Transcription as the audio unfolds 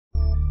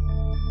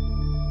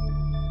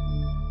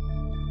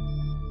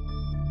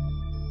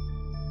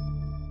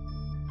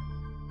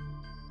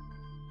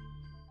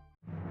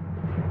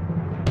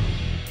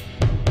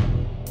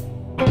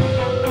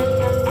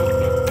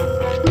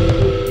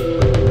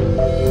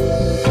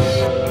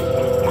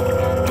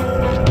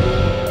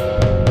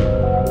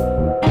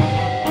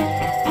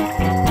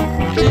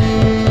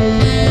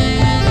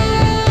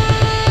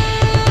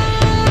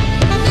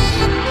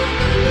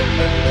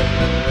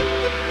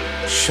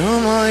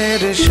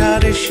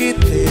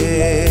আরশিতে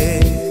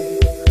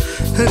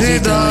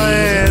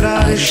হৃদয়ের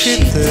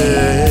আরশিতে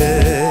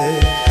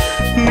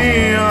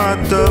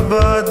নিয়ত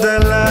বদলায়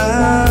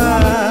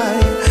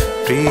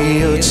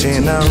প্রিয়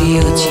চেনা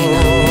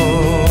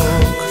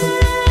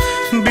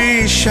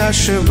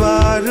বিশ্বাস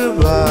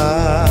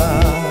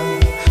বারবার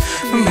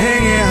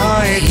ভেঙে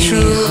হয়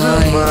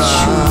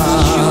চুরমার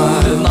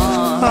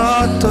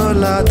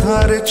অতলা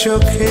ধার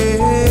চোখে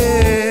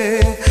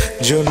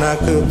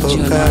জোনাক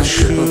প্রকাশ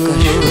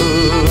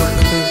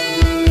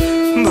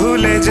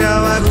ভুলে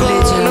যাওয়া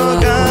কোনো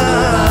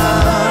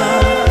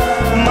গান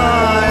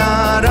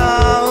মায়ার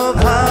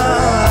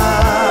আহ্বান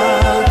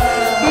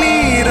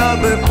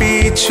নীরব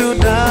পিছু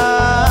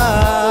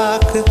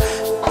ডাক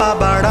পা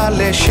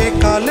বাড়ালে সে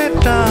কলে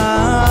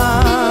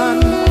টান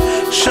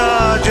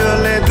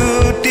সজলে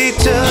দুটি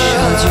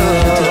চোখ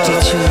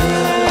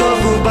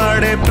তবু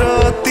বাড়ে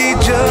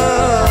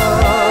প্রতিযোগ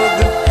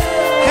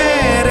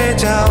হেরে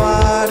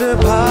যাওয়ার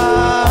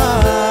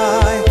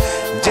ভাই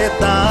যে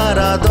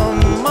তারা দম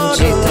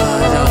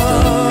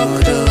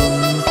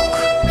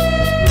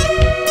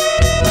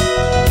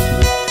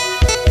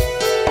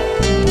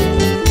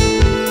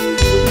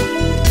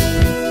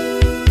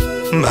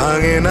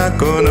ভাঙে না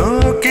কোনো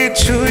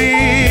কিছুই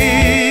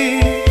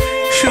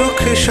সুখ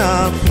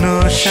স্বপ্ন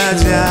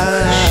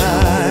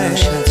সাজায়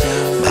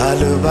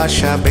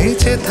ভালোবাসা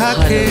বেঁচে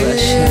থাকে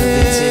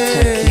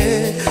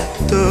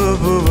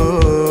তবু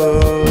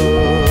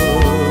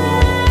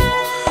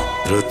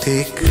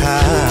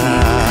প্রতীক্ষায়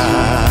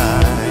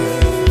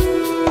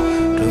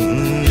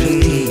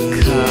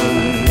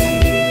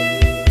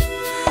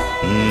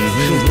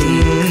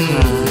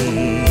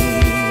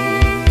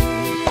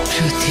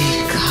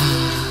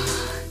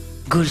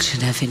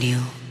Gulshan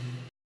Avenue.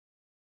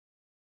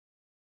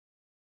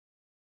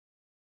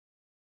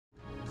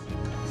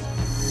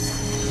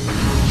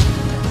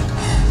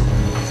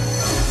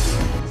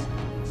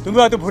 তুমি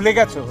হয়তো ভুলে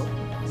গেছো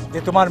যে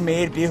তোমার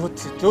মেয়ের বিয়ে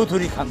হচ্ছে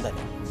চৌধুরী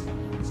খানদানে।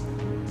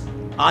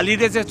 আলী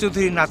রেজা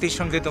চৌধুরীর নাতির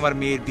সঙ্গে তোমার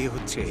মেয়ের বিয়ে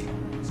হচ্ছে,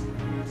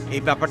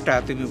 এই ব্যাপারটা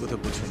তুমি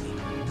বোধহয় বুঝোনি।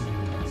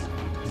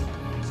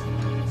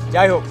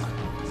 যাই হোক,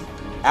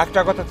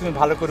 একটা কথা তুমি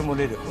ভালো করে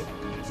মনে রেখো,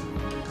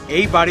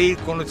 এই বাড়ির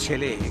কোনো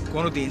ছেলে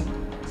কোনোদিন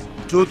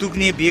যৌতুক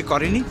নিয়ে বিয়ে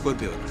করেনি,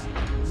 করবেও না।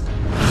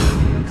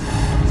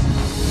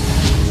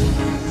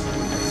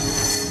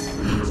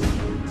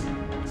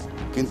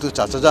 কিন্তু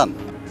চাচা যান,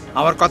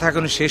 আমার কথা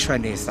এখনো শেষ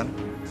হয়নি ইহসান।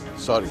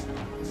 সরি।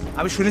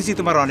 আমি শুনেছি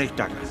তোমার অনেক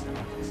টাকা,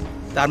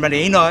 তার মানে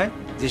এই নয়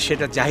যে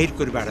সেটা জাহির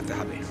করে বেড়াতে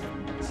হবে।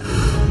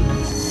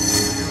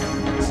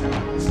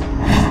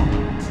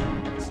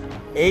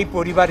 এই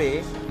পরিবারে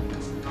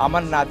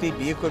আমার নাতি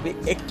বিয়ে করবে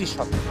একটি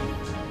শর্তে।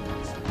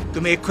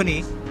 তুমি এক্ষুনি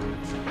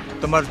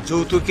তোমার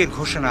যৌতুকের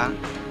ঘোষণা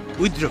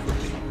উইথড্র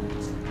করবে,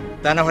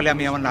 তা না হলে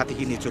আমি আমার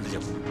নাতিকে নিয়ে চলে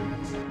যাব।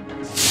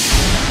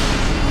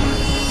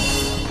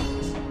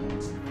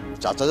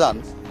 চাচা যান,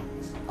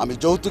 আমি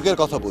যৌতুকের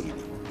কথা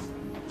বলিনি,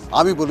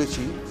 আমি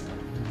বলেছি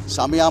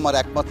সামিয়া আমার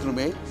একমাত্র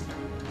মেয়ে,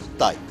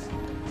 তাই।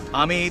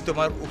 আমি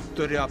তোমার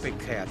উত্তরে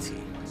অপেক্ষায় আছি।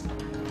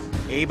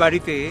 এই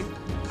বাড়িতে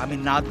আমি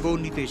নাত বউ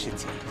নিতে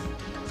এসেছি,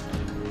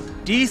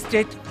 টি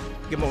স্টেট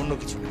কিংবা অন্য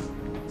কিছু না।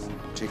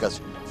 ঠিক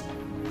আছে,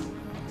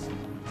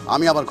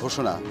 আমি আমার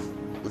ঘোষণা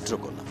উইথড্র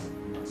করলাম।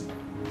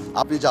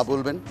 আপনি যা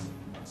বলবেন,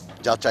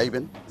 যা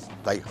চাইবেন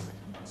তাই হবে।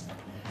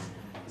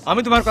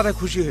 আমি তোমার কথা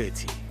খুশি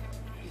হয়েছি,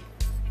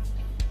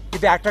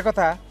 কিন্তু একটা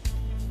কথা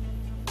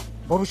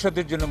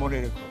ভবিষ্যতের জন্য মনে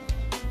রেখো,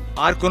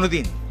 আর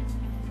কোনোদিন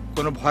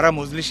কোনো ভরা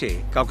মজলিসে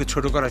কাউকে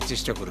ছোট করার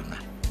চেষ্টা করো না।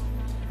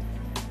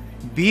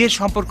 বিয়ের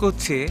সম্পর্ক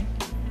হচ্ছে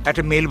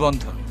একটা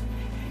মেলবন্ধন,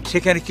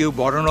 সেখানে কেউ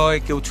বড় নয়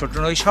কেউ ছোট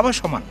নয়, সবার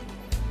সমান,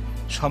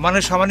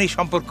 সমানে সমানেই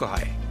সম্পর্ক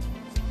হয়।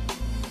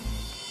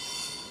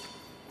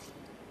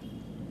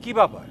 কি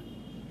ব্যাপার,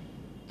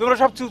 তোমরা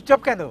সব চুপচাপ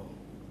কেন?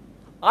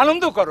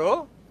 আনন্দ করো।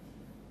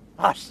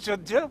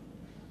 আশ্চর্য,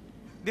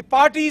 দি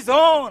পার্টি ইজ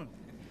অন।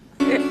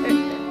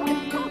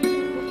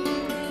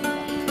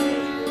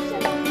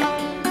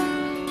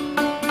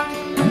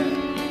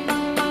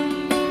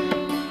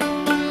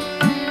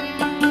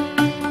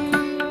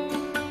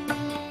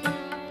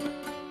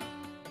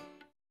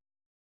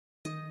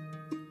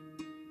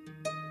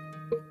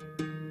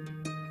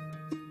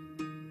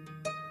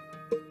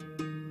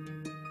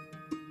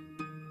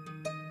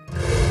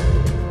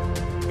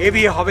 এ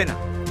বিয়ে হবে না।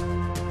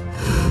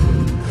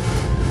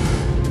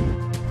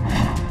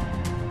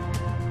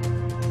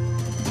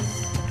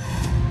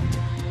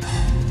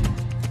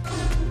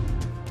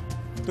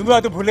 তুমি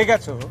হয়তো ভুলে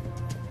গেছো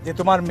যে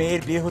তোমার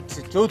মেয়ের বিয়ে হচ্ছে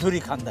চৌধুরী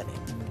খানদানে।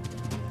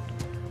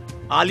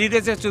 আলী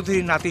রেজা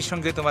চৌধুরীর নাতির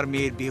সঙ্গে তোমার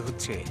মেয়ের বিয়ে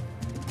হচ্ছে,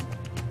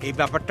 এই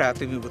ব্যাপারটা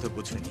তুমি বোধহয়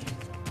বুঝোনি।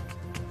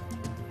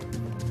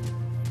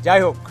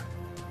 যাই হোক,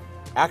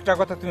 একটা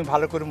কথা তুমি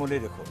ভালো করে মনে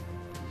রেখো,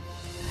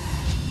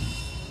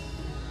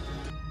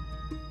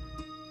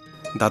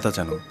 দাদা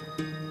জানো,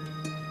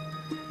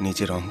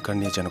 নিজের অহংকার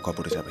নিয়ে যেন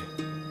কবরে যাবে।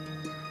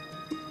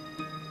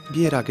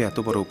 বিয়ের আগে এত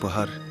বড়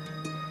উপহার,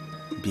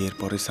 বিয়ের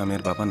পরে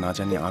সামের বাবা না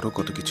জানি আরো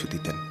কত কিছু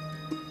দিতেন।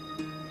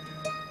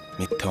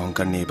 মিথ্যা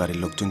অহংকার নিয়ে বাড়ির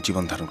লোকজন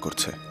জীবন ধারণ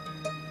করছে।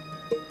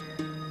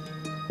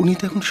 উনি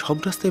তো এখন সব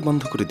রাস্তায়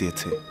বন্ধ করে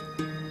দিয়েছে।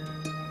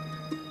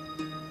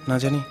 না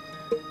জানি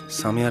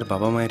সামিয়ার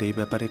বাবা মায়ের এই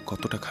ব্যাপারে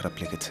কতটা খারাপ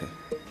লেগেছে।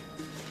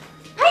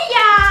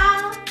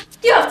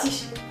 কি ভাবছিস?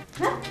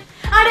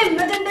 আরে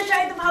মেজেন্ডা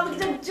শাড়ি তো ভাবি কি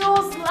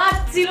জোস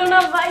লাগছিল না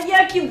ভাইয়া,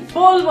 কি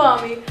বলবো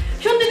আমি।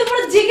 শোন তুই তো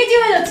পুরো জেগে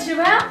হয়ে যাচ্ছিস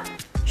ভাইয়া।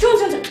 শোন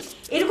শোন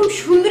এরকম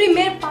সুন্দরী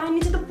মেয়ের পায়ের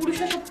নিচে তো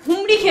পুরুষরা সব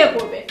হুমড়ি খেয়ে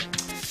পড়বে।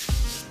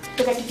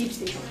 তোকে একটা টিপস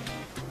দিই,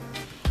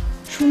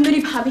 সুন্দরী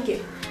ভাবিকে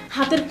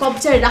হাতের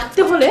কবজায়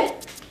রাখতে হলে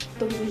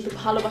তোকে কিন্তু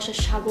ভালোবাসার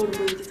সাগর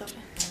বয়ে দিতে হবে।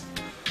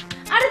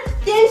 আরে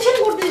টেনশন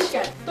করতিস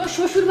কেন? তোর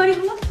শ্বশুর বাড়ি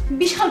হলো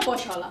বিশাল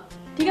পয়সাওয়ালা,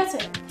 ঠিক আছে?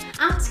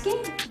 আজকে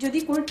যদি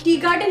কোনো টি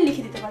গার্ডেন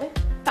লিখে দিতে পারে,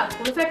 তার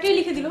কোনো ফ্যাক্টরি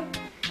লিখে দিল।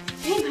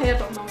 এই ভাইয়া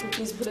তখন আমাকে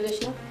প্লিজ ভুলে যাস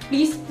না,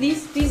 প্লিজ প্লিজ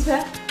প্লিজ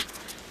ভাইয়া।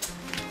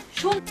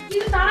 শোন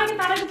কিন্তু তার আগে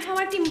ভাই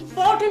আমার একটা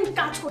ইম্পর্টেন্ট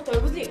কাজ করতে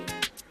হবে, বুঝলি?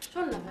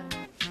 শোন না ভাই,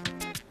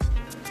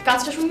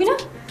 কাজটা শুনবি না?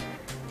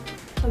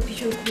 আমার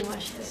ভীষণ ঘুম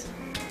আসতেছে,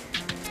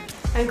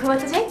 আমি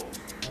ঘুমাতে যাই।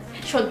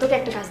 শোন তোকে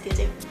একটা কাজ দিয়ে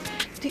যাই,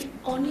 তুই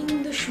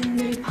অনিন্দ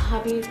সুন্দরী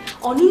ভাবির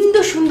অনিন্দ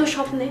সুন্দর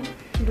স্বপ্নে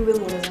ডুবে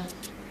মরে যা,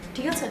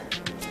 ঠিক আছে?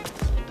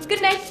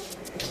 Good night.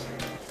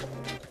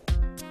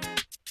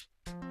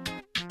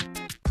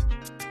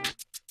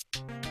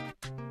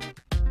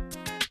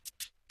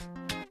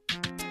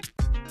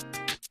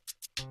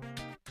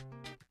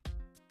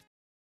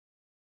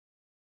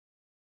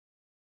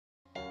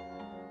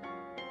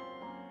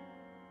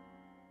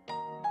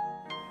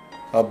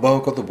 আব্বাও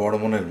কত বড়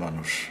মনের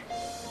মানুষ,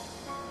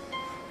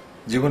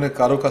 জীবনে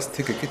কারো কাছ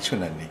থেকে কিচ্ছু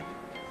নেননি।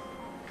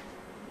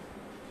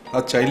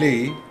 আর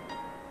চাইলেই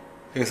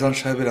এহসান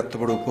সাহেবের এত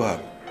বড় উপহার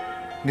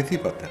নিতেই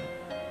পারতেন।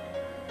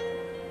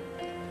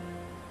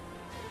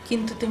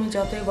 কিন্তু তুমি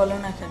যতই বলো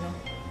না কেন,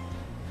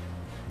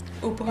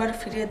 উপহার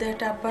ফিরিয়ে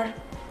দেওয়াটা আবার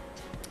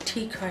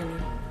ঠিক হয়নি।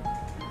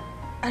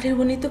 আরে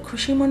উনি তো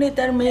খুশি মনে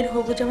তার মেয়ের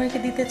হবু জামাইকে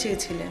দিতে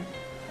চেয়েছিলেন।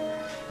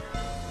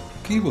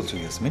 কি বলছো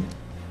ইয়াসমিন?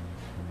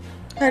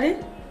 আরে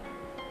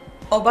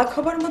অবাক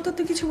হবার মতো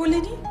তো কিছু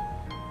বলিনি।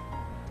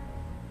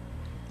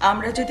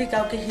 আমরা যদি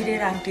কাউকে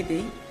হীরের আংটি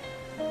দেই,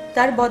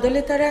 তার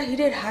বদলে তারা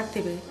হীরের হার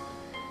দেবে।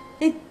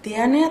 এই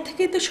দেয়া নেয়া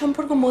থেকেই তো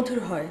সম্পর্ক মধুর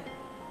হয়।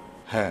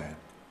 হ্যাঁ,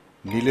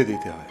 নিলে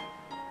দিতে হয়,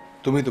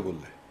 তুমি তো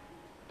বললে।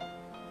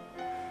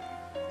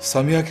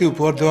 সামিয়াকে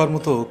উপহার দেওয়ার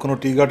মতো কোনো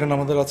টি গার্ডেন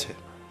আমাদের আছে?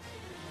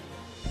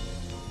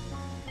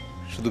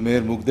 শুধু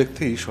মেয়ের মুখ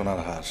দেখতেই সোনার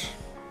হার।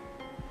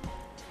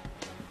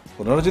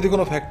 ওনারা যদি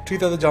কোনো ফ্যাক্টরি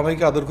তাদের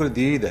জামাইকে আদর করে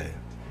দিয়েই দেয়,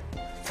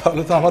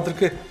 তাহলে তো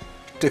আমাদেরকে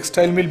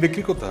টেক্সটাইল মিল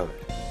বিক্রি করতে হবে।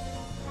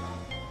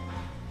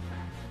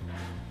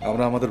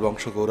 আমরা আমাদের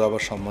বংশ গৌরব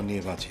আর সম্মান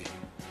নিয়ে বাঁচি,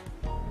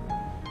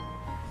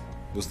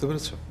 বুঝতে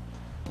পেরেছ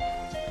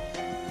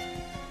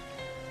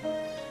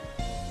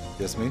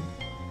ইয়াসমিন?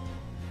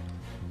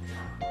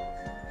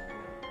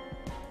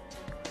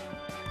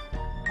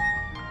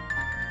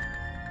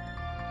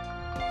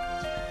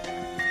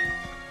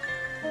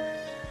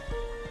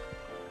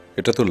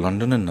 এটা তো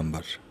লন্ডনের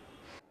নাম্বার।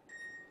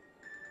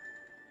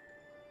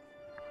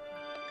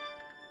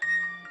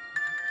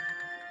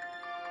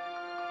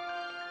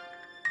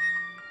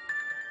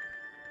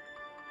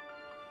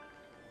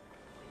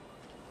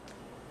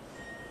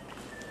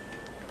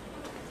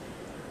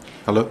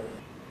 হ্যালো,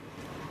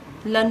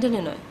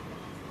 লন্ডনে নয়,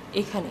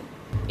 এখানে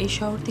এই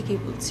শহর থেকেই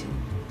বলছি।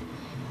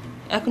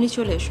 এখনই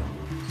চলে এসো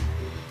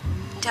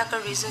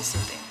ঢাকার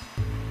রিজেন্সিতে,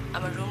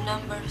 আমার রুম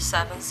নাম্বার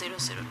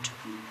 7002।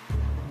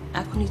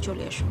 এখনই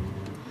চলে এসো,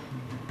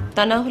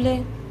 তা না হলে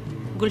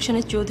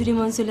গুলশানের চৌধুরী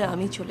মঞ্জিলে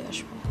আমি চলে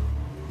আসবো।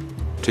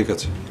 ঠিক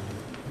আছে,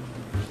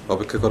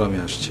 অপেক্ষা করো, আমি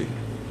আসছি।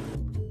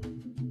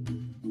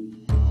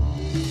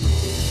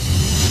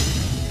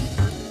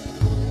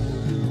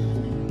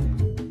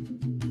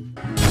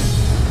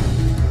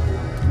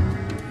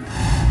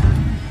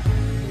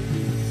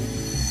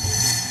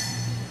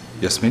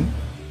 ইয়াসমিন,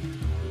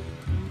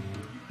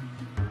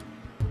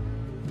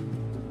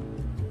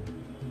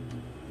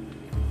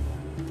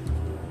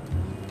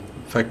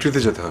 ফ্যাক্টরিতে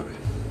যেতে হবে।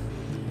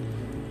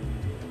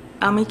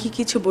 আমি কি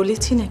কিছু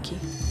বলেছি নাকি?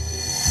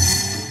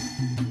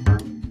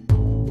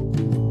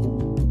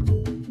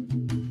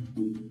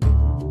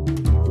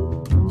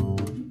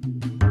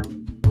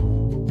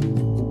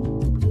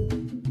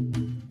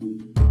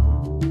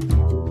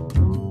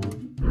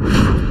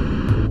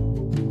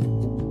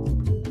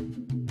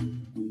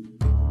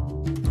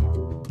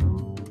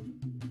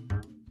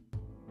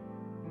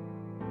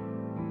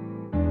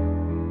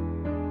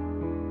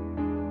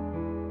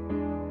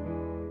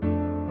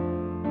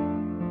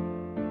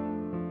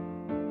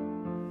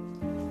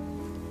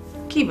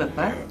 কি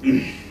ব্যাপার,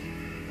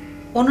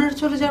 ওনারা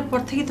চলে যাওয়ার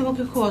পর থেকে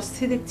তোমাকে খুব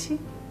অস্থির দেখছি।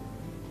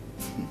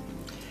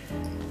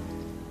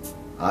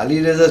 আলী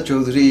রেজা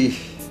চৌধুরী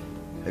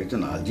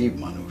একজন আজীব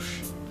মানুষ।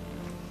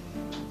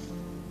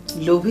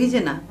 লোভী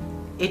যে না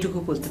এটুকু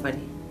বলতে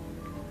পারি।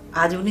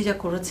 আজ উনি যা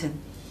করেছেন,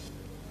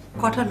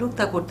 কটা লোক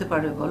তা করতে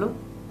পারবে বলো?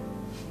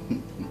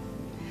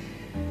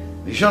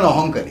 ভীষণ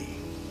অহংকারী।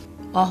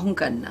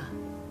 অহংকার না,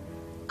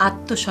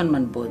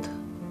 আত্মসম্মান বোধ,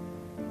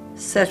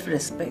 সেলফ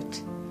রেসপেক্ট।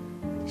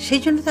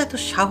 সেই জন্য তো এত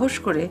সাহস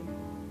করে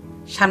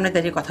সামনে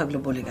দাঁড়িয়ে কথাগুলো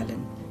বলে গেলেন।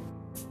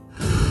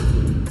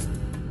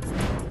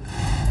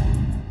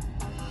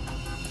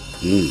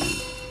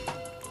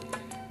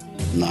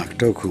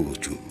 নাকটাও খুব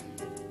উঁচু।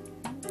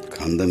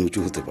 খানদান উঁচু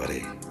হতে পারে,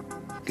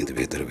 কিন্তু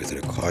ভেতরে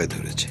ভেতরে ক্ষয়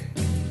ধরেছে।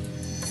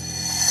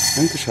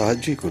 আমি তো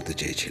সাহায্যই করতে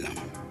চেয়েছিলাম।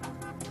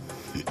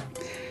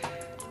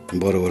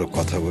 বড় বড়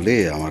কথা বলে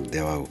আমার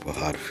দেওয়া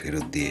উপহার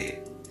ফেরত দিয়ে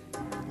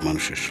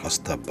মানুষের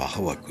সস্তা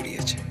বাহবা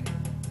কুড়িয়েছে।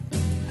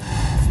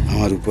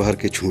 আমার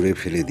উপহারকে ছুঁড়ে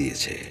ফেলে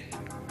দিয়েছে।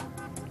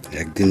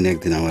 একদিন না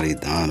একদিন আমার এই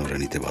দান ওরা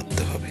নিতে বাধ্য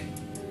হবে।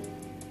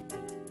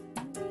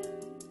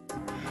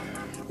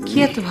 কি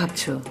এত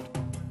ভাবছো?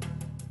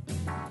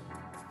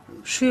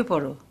 শুয়ে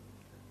পড়ো,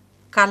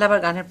 কাল আবার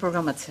গানের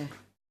প্রোগ্রাম আছে।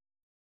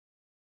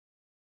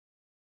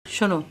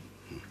 শোনো,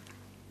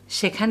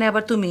 সেখানে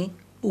আবার তুমি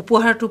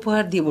উপহার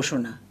টুপহার দিয়ে বসো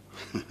না।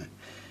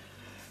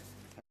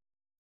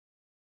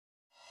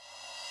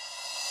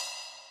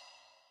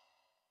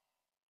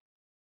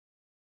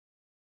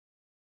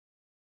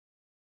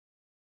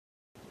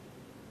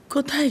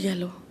 কোথায়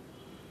গেল?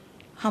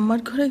 আমার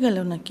ঘরে গেল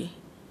নাকি?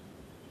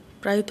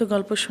 প্রায় তো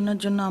গল্প শোনার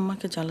জন্য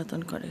আমাকে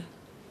জ্বালাতন করে।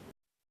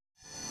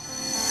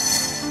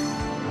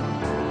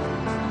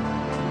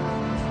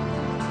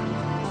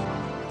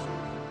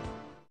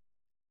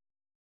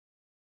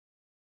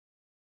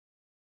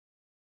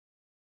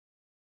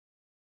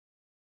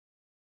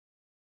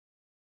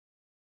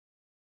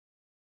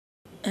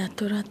 এত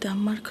রাতে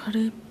আমার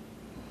ঘরে?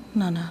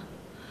 না না,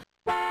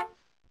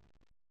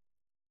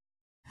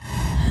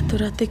 এত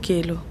রাতে কে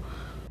এলো?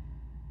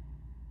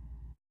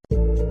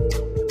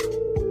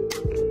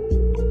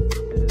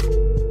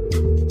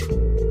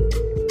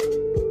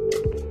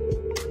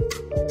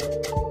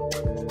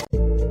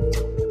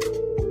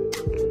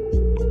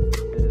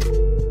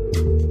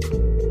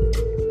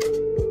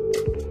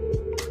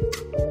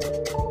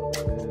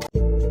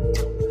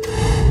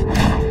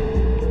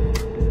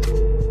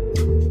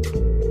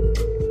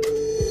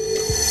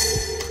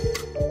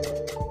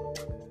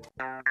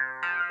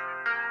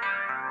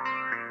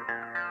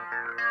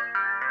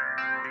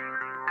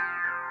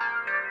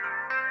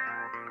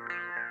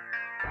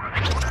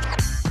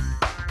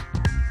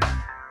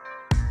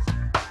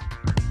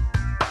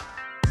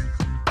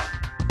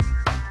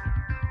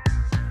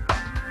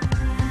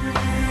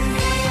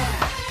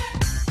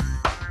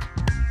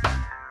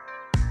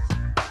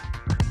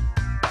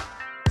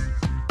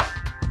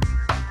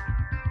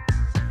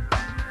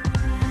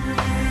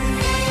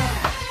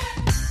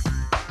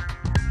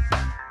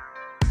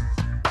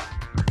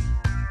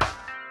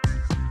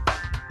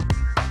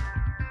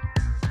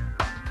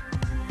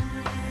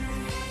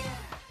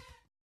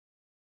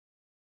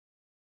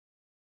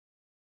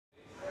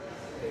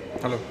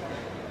 হ্যালো,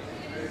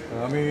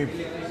 আমি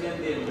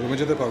রুমে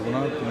যেতে পারবো না।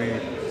 তুমি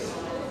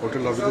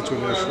হোটেল লবিতে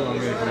চলে এসো,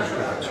 আমি এখানে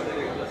শুরু করছি।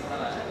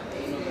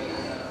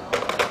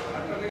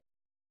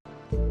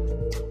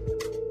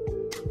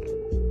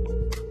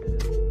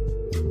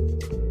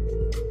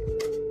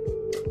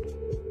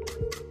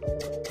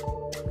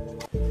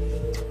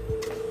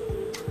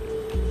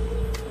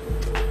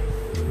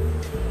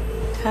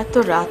 এত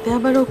রাতে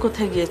আবার ও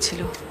কোথায়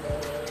গিয়েছিল?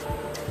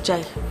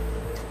 যাই,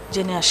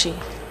 জেনে আসি।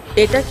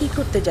 এটা কি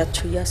করতে যাচ্ছ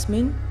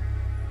ইয়াসমিন?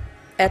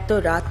 এত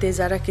রাতে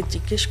যারাকে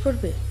জিজ্ঞেস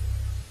করবে?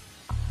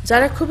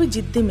 যারা খুবই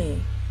জিদ্দি মেয়ে,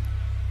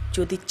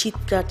 যদি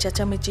চিৎকার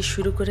চেঁচামেচি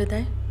শুরু করে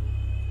দেয়?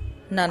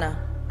 না না,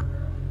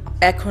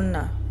 এখন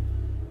না।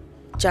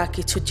 যা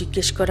কিছু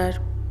জিজ্ঞেস করার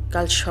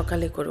কাল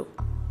সকালে করো।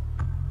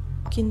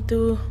 কিন্তু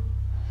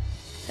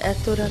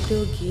এত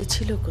রাতেও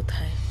গিয়েছিল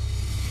কোথায়?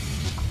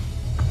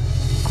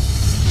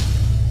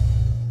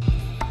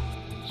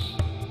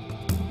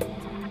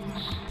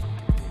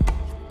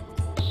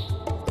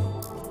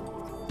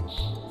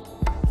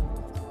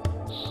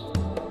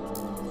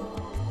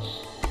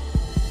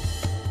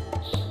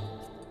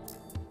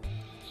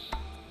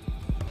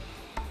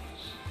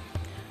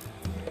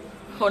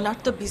 ওনার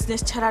তো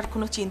বিজনেস ছাড়া আর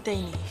কোনো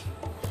চিন্তাই নেই।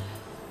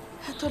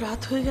 এত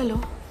রাত হয়ে গেল,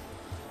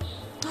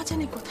 না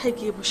জানি কোথায়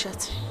গিয়ে বসে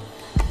আছে।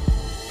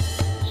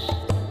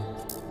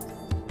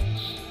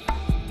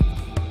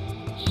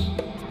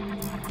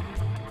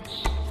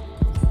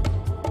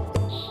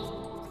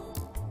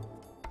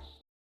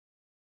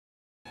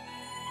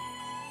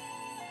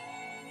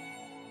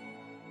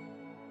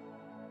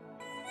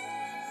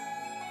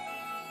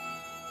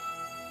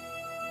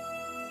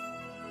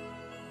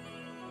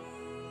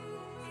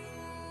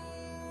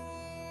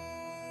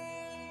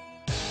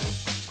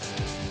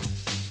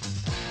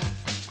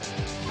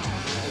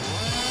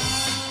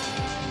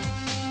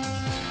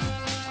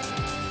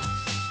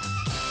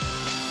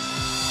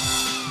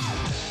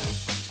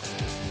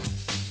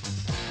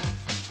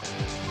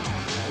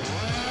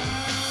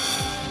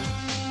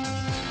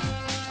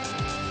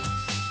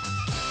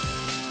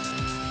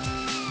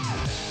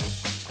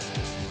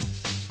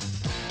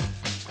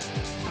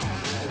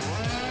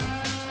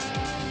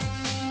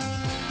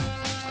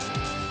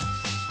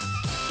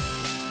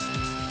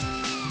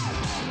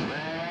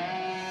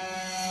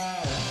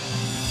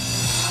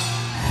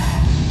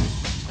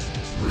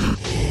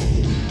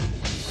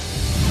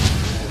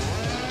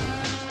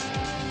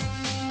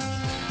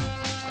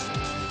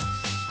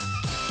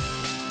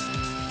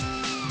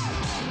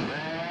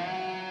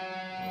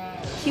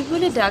 কি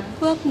বলে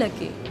ডাকবো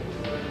আপনাকে?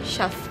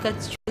 শাফকাত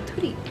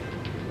চৌধুরী,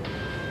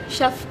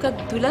 শাফকাত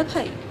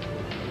দুলাভাই,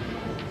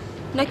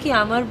 নাকি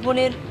আমার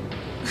বোনের?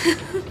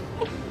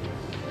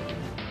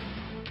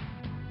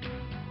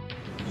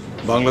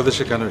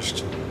 বাংলাদেশে কেন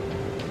এসছো?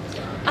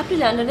 আপনি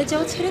লন্ডনে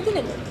যাওয়া ছেড়ে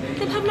দিলেন,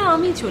 তাই ভাবলাম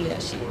আমি চলে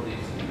আসি।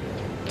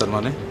 তার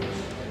মানে?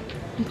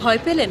 ভয়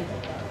পেলেন?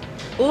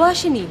 ও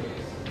আসেনি।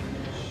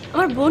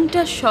 আমার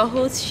বোনটা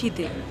সহজ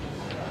শীতে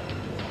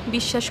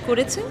বিশ্বাস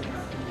করেছে,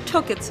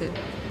 ঠকেছে।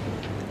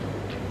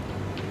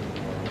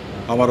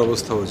 আমার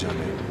অবস্থাও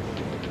জানে।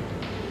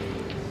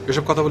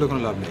 এসব কথা বলে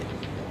কোনো লাভ নেই।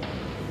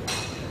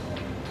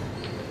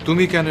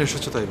 তুমি কেন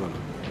এসেছো তাই বলো।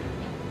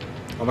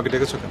 আমাকে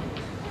ডেকেছো কেন?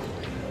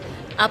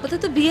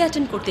 আপাতত বিয়ে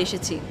অ্যাটেন্ড করতে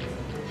এসেছি,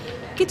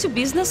 কিছু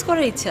বিজনেস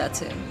করার ইচ্ছা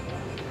আছে।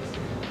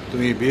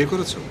 তুমি বিয়ে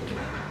করেছো?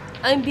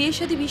 আমি বিয়ের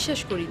সাথে বিশ্বাস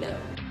করি না।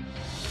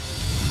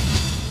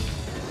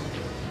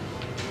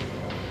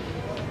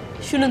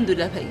 শুনুন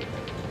দুলা ভাই,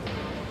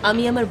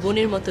 আমি আমার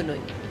বোনের মতো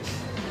নই।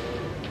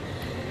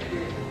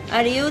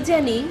 আর এও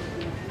জানি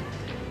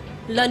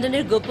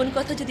লন্ডনের গোপন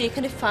কথা যদি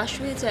এখানে ফাঁস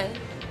হয়ে যায়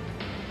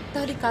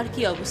তাহলে কার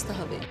কি অবস্থা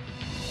হবে।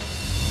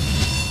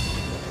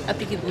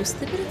 আপনি কি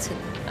বুঝতে পেরেছেন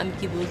আমি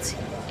কি বলছি?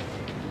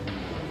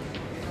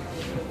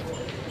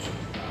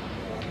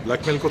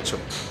 ব্ল্যাকমেল করছো?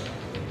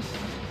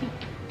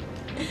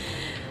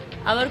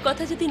 আমার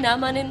কথা যদি না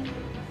মানেন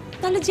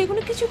তাহলে যে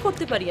কোনো কিছু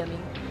করতে পারি আমি।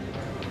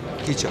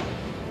 কি চাও?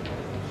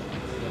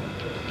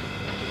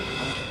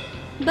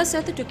 বাস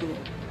এতটুকু,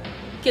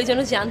 কেউ যেন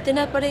জানতে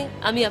না পারে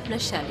আমি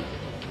আপনার শালী।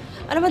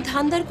 আর আমার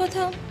ধান্দার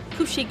কথা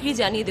খুব শীঘ্রই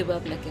জানিয়ে দেবো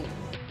আপনাকে।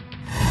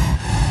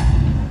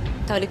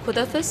 তাহলে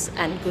খোদাফেজ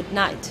অ্যান্ড গুড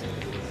নাইট।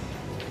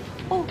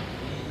 ও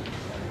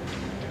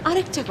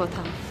আরেকটা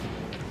কথা,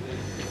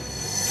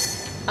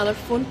 আমার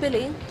ফোন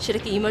পেলে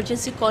সেটাকে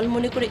ইমার্জেন্সি কল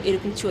মনে করে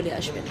এরকম চলে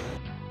আসবেন।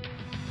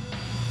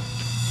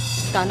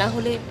 তা না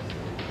হলে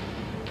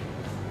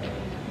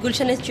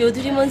গুলশানের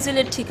চৌধুরী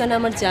মঞ্জিলের ঠিকানা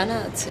আমার জানা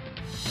আছে।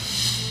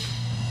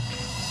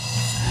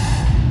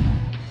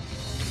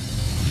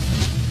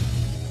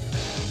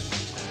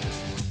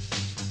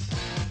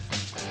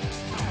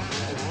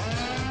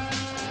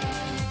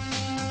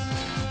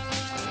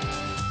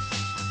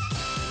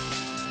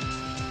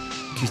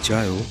 কি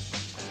চায় ও?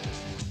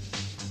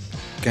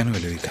 কেন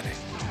এলো এখানে?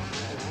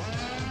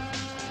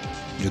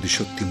 যদি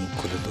সত্যি মুখ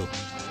খুলে তো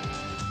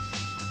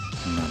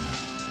না না।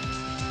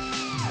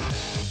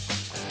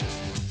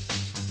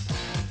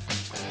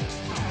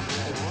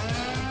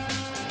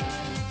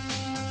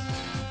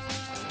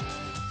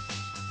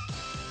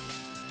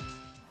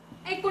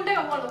 এই কোনটা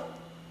বলো?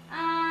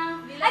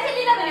 আচ্ছা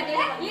লীলা বাড়িতে,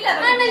 লীলা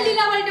না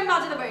লীলা বাড়িতে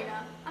বাজাতে পারি না।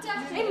 আচ্ছা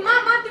এই মা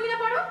মা তুমি না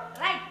পারো?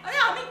 রাইট। আরে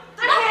আমি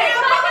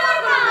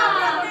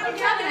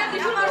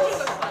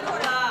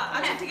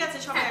আচ্ছা ঠিক আছে,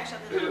 সবাই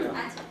একসাথে।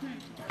 আচ্ছা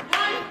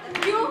 1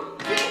 2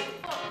 3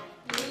 4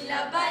 লীলা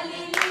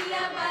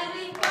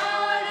বালি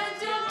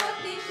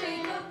পরজপতি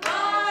সৈন্য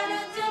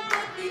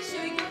পরজপতি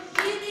সৈন্য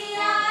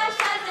দিদিয়া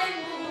সাজাই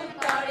মুখ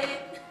করে।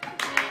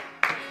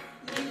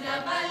 লীলা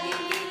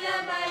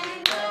বালি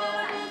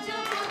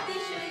পরজপতি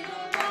সৈন্য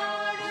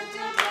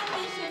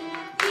পরজপতি সৈন্য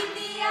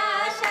দিদিয়া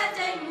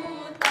সাজাই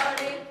মুখ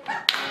করে।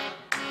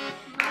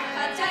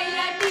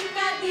 চাইয়া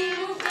টিকা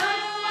দিমু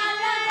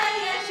জড়ওয়ালা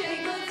গাইয়া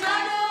সৈন্য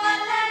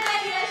জড়ওয়ালা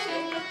গাইয়া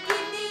সৈন্য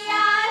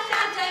দিদিয়া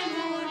সাজাই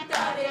মুখ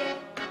করে।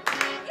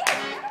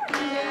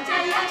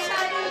 চাইয়া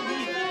শাড়ি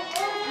দিমু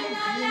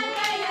ওনালা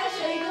গাইয়া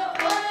সৈন্য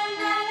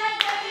ওনালা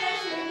গাইয়া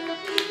সৈন্য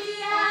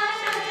দিদিয়া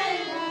সাজাই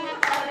মুখ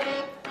করে।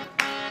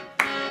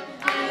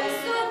 ওই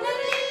সোন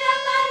লীলা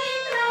বালি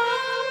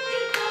টঙ্কি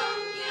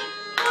টঙ্কি,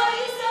 ওই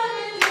সোন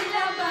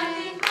লীলা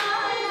বালি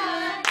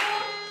মালাতে,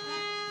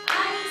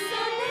 আই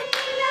সোন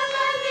লীলা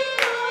বালি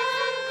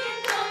টঙ্কি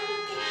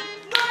টঙ্কি,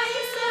 ওই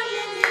সোন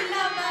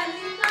লীলা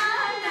বালি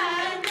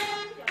মালাতে।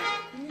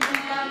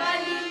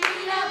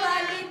 লীলা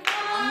বালি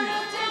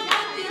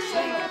পরজপতি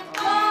সৈন্য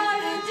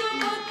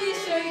পরজপতি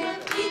সৈন্য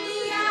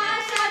দিদিয়া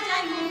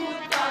সাজাই মুখ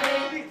করে।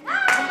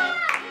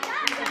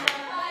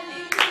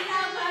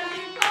 লীলা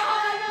বালি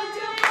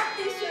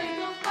পরজপতি সৈন্য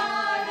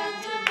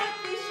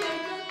পরজপতি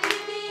সৈন্য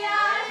দিদিয়া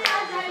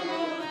সাজাই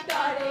মুখ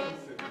করে।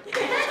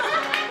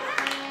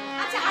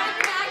 আচ্ছা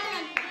আরেকটা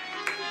গান।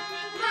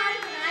 না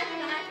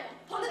আরেকটা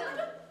ফোন দে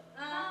তো।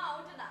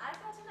 ওটা না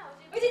আরেকটা আছে না,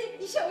 ওই যে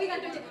কিসে ওই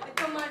গানটা, যে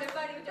তোমার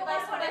বাড়ি ওটা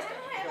বাইস বাইস।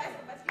 হ্যাঁ বাইস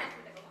বাইস।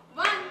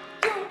 1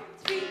 2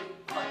 3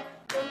 4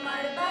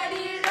 তোমার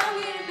বাড়ির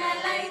রঙের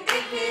মেলায়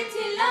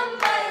দেখেছিলাম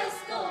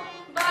বায়োস্কোপ,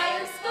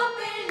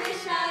 বায়োস্কোপের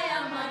নেশায়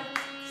আমার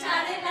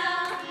ছাড়ে না,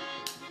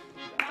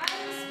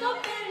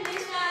 বায়োস্কোপের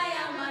নেশায়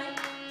আমার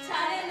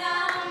ছাড়ে না।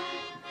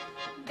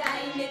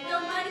 ডাইনে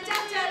তোমার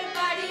চাচার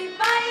বাড়ি,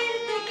 বাইরের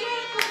দিকে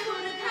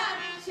পুকুর ঘাট,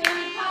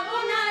 সেই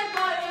ভাবনায়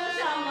বয়স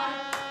আমার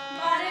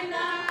বাড়ে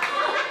না,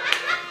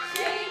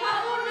 সেই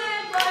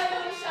ভাবনায়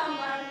বয়স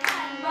আমার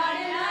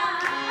বাড়ে না।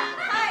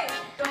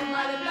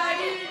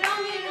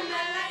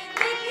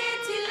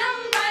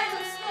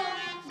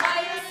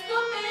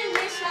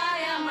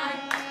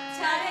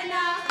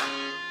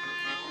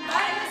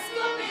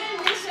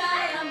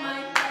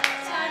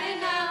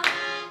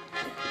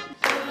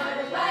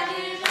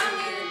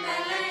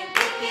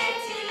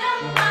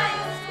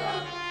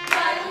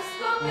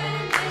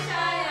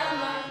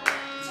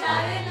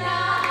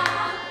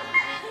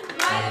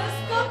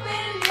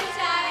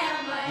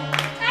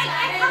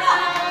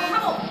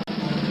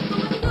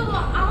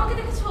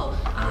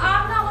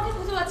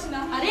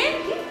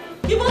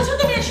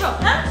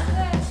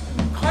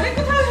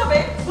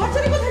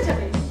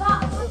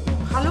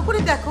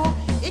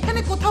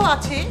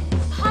 আছে।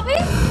 ভাবি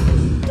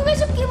তুমি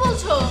এসব কি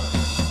বলছো?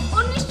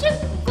 ওর নিশ্চয়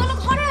কোনো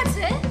ঘরে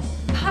আছে।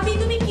 ভাবি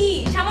তুমি কি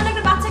সামান্য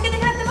একটা বাচ্চাকে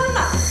দেখে রাখতে পারো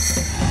না?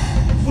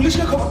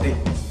 পুলিশকে খবর দে।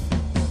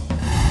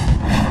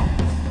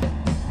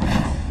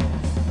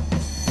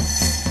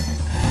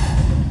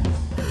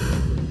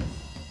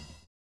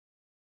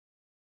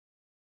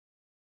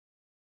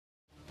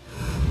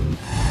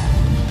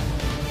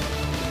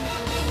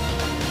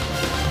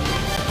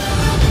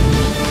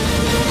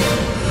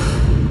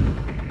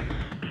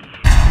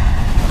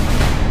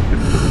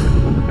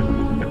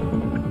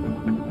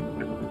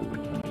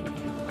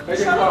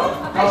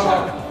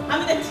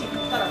 আমি দেখছি।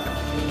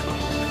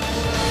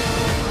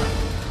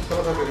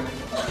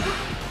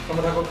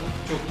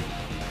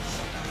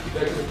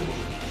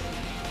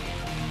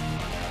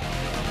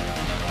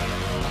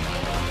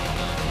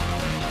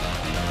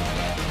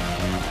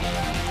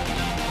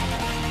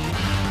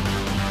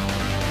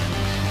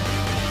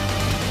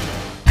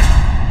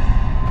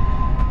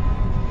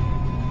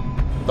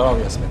 দাঁড়াও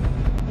ইয়াসমিন,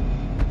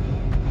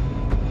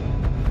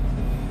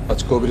 আজ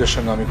কবিরের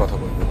সঙ্গে আমি কথা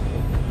বলবো।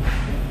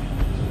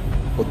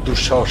 ওর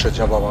দুঃসাহসের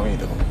জবাব আমিই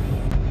দেবো।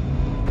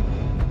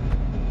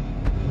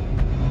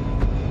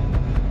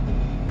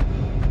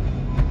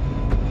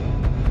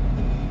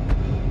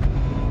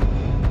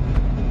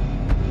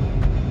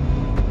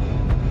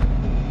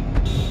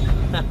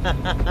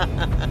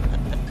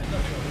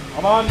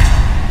 আমান,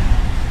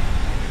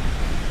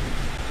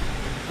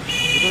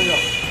 ভিতরে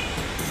যাও।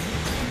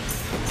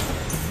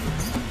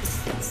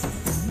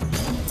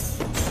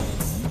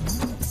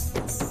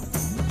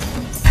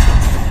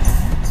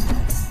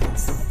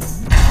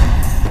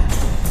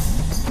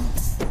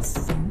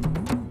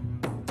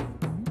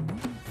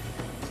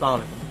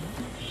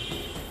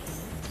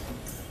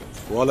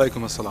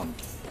 ওয়ালাইকুম আসসালাম।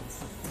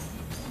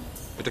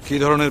 এটা কি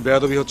ধরনের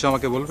বেয়াদবি হচ্ছে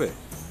আমাকে বলবে?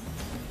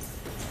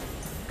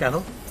 কেন,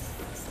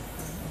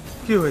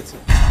 কি হয়েছে?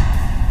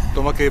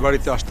 তোমাকে এই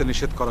বাড়িতে আসতে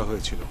নিষেধ করা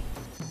হয়েছিল।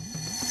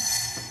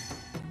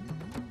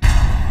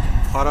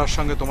 ফারার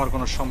সঙ্গে তোমার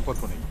কোনো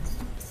সম্পর্ক নেই।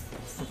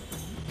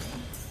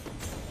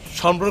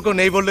 সম্পর্ক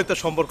নেই বললে তো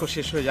সম্পর্ক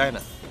শেষ হয়ে যায়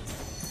না।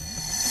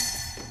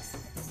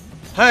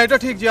 হ্যাঁ, এটা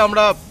ঠিক যে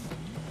আমরা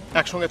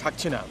একসঙ্গে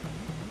থাকছি না,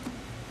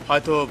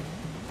 হয়তো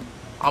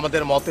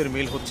আমাদের মতের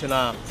মিল হচ্ছে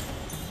না,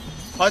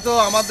 হয়তো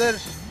আমাদের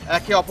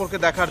একে অপরকে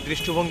দেখার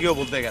দৃষ্টিভঙ্গিও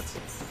বদলে গেছে,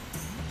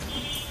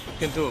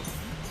 কিন্তু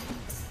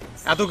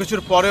এত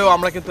কিছুর পরেও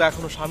আমরা কিন্তু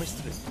এখনো স্বামী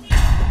স্ত্রী।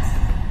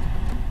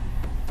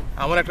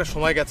 এমন একটা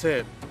সময় গেছে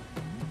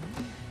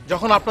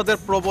যখন আপনাদের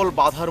প্রবল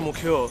বাধার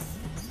মুখেও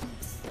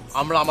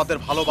আমরা আমাদের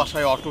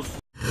ভালোবাসায় অটুট।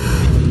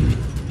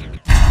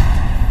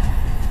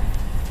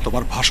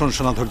 তোমার ভাষণ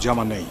শোনা ধৈর্য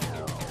আমার নেই।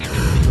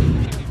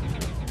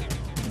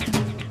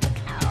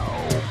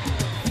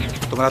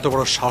 তোমার এত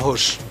বড়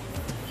সাহস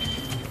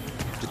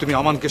যে তুমি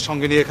আমানকে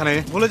সঙ্গে নিয়ে এখানে।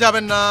 ভুলে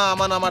যাবেন না,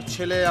 আমান আমার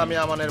ছেলে, আমি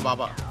আমানের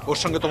বাবা। ওর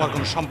সঙ্গে তোমার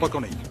কোনো সম্পর্ক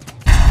নেই।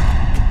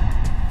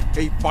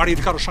 এই বাড়ির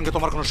কারোর সঙ্গে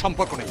তোমার কোনো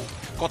সম্পর্ক নেই।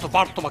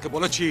 কতবার তোমাকে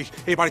বলেছি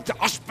এই বাড়িতে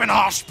আসবে না,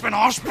 আসবে না,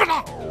 আসবে না।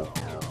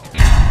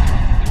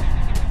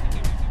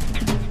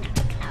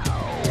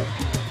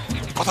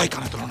 কথাই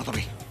কানে তোলো না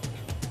তুমি।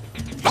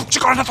 লজ্জা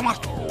করে না তোমার?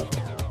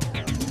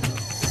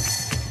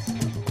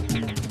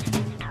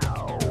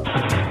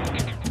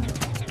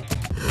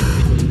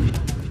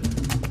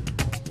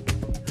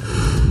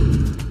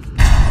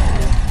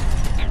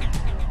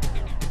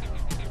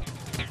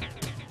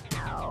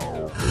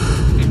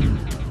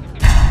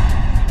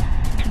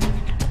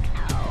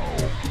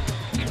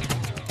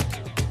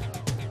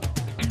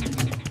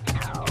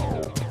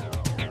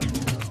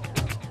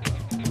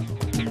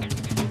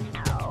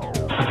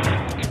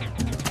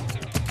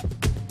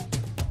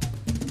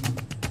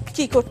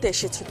 কি করতে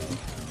এসেছো তুমি?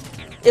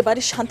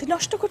 এবারে শান্তি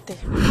নষ্ট করতে?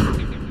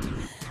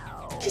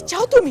 কি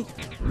চাও তুমি?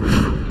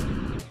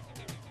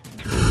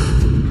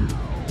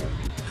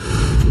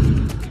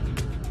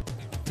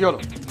 কি হলো,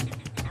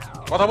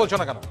 কথা বলছো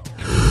না কেন?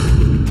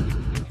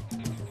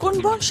 কোন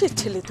বংশের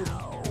ছেলে তুমি?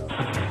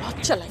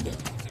 লজ্জা লাগে।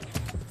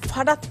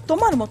 ফারাদ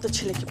তোমার মতো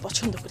ছেলেকে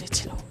পছন্দ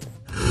করেছিল।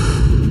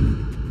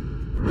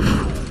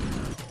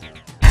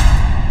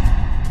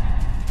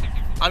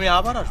 আমি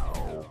আবার আসবো,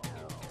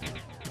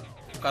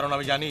 কারণ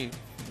আমি জানি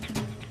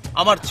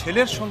আমার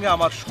ছেলের সঙ্গে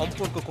আমার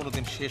সম্পর্ক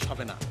কোনোদিন শেষ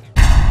হবে না।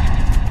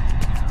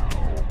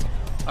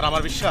 আর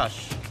আমার বিশ্বাস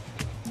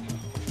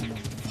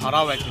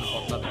ফারাও একদিন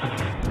বদলাবে।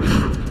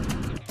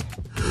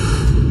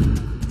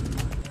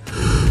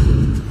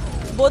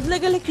 বদলে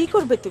গেলে কি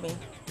করবে তুমি?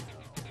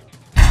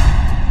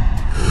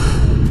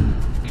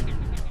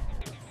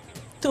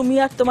 তুমি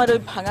আর তোমার ওই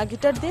ভাঙা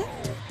গিটার দিয়ে?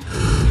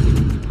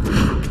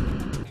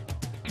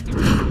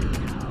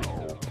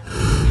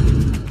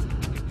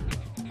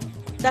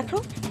 দেখো,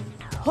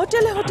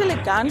 হোটেলে হোটেলে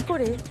গান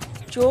করে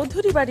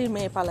চৌধুরী বাড়ির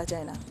মেয়ে পালা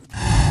যায় না।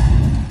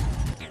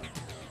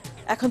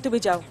 এখন তুমি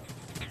যাও,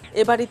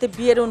 এ বাড়িতে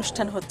বিয়ের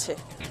অনুষ্ঠান হচ্ছে,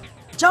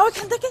 যাও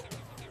এখান থেকে।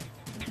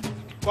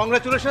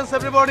 Congratulations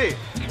everybody.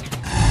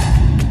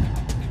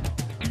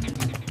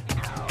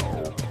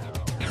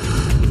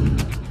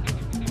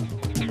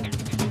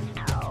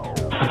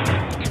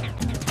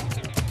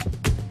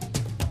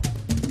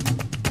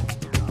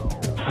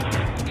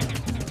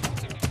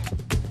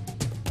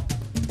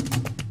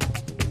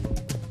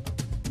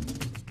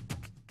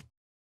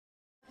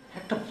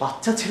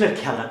 বাচ্চা ছেলের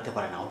খেয়াল রাখতে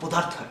পারে না,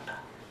 অপদার্থ একটা।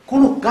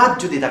 কোনো কাজ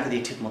যদি তাকে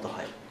দিয়ে ঠিক মতো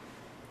হয়।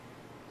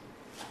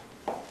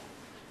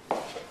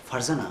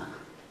 ফারজানা,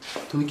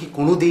 তুমি কি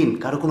কোনোদিন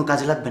কারো কোনো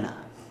কাজে লাগবে না?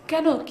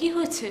 কেন, কি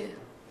হয়েছে?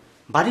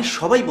 বাড়ির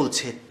সবাই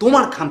বলছে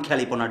তোমার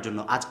খামখেয়ালিপনার জন্য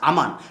আজ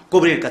আমান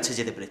কবিরের কাছে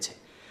যেতে পেরেছে।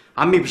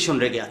 আম্মি ভীষণ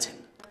রেগে আছেন।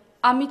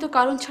 আমি তো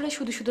কারণ ছাড়াই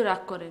শুধু শুধু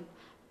রাগ করেন,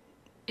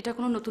 এটা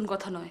কোনো নতুন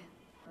কথা নয়।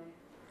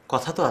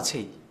 কথা তো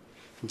আছেই,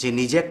 যে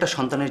নিজে একটা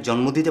সন্তানের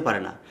জন্ম দিতে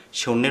পারে না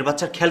সে অন্যের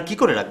বাচ্চার খেয়াল কি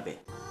করে রাখবে?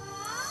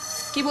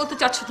 কি বলতে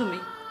চাচ্ছ তুমি?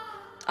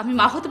 আমি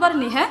মা হতে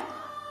পারিনি? হ্যাঁ,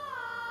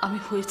 আমি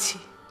হয়েছি।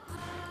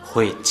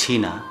 হয়েছি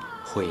না,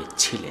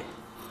 হয়েছিলে।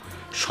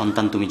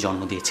 সন্তান তুমি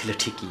জন্ম দিয়েছিলে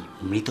ঠিকই,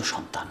 মৃত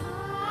সন্তান।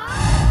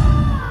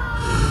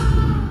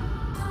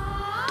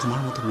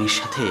 তোমার মতো মেয়ের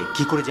সাথে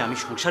কি করে যে আমি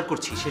সংসার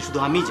করছি সে শুধু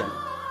আমিই জানি।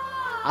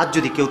 আজ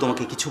যদি কেউ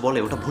তোমাকে কিছু বলে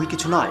ওটা ভুল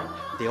কিছু নয়,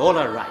 দে অল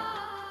আর রাইট।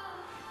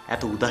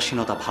 এত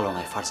উদাসীনতা ভালো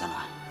নয় ফারজানা।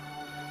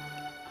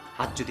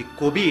 আজ যদি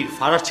কবির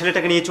ফারার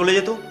ছেলেটাকে নিয়ে চলে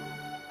যেত,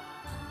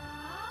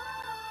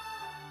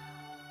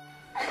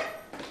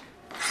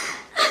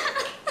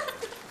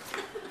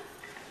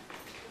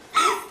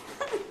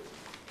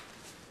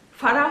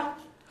 ফারা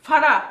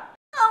ফারা,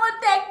 আমার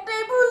তো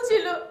একটাই ভুল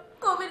ছিল,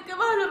 কবিরকে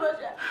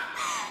ভালোবাসা।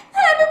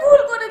 হ্যাঁ, আমি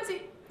ভুল করেছি।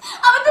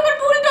 আমি তোমার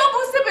ভুলটাও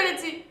বুঝতে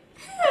পেরেছি।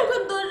 এখন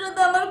তোর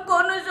সাথে আমার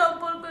কোনো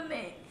সম্পর্ক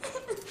নেই।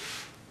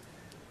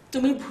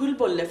 তুমি ভুল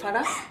বললে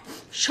ফারা,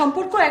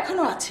 সম্পর্ক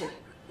এখনো আছে।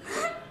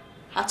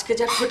 আজকে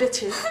যা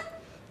ঘটেছে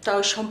তা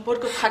ওই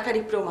সম্পর্ক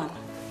থাকারই প্রমাণ।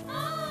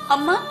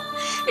 আম্মা,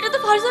 এটা তো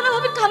ফারজানা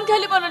ভাবে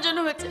খামখেয়ালি বানার জন্য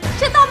হয়েছে।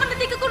 সে তো আমাদের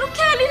দিকে কোনো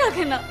খেয়ালই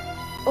রাখে না।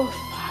 ও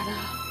ফারা,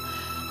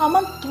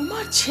 আমার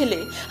তোমার ছেলে,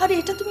 আর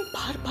এটা তুমি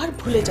বারবার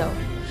ভুলে যাও।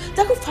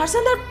 দেখো,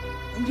 ফারজানার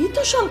মৃত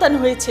সন্তান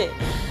হয়েছে।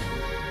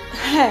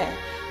 হ্যাঁ,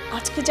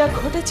 আজকে যা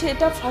ঘটেছে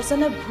এটা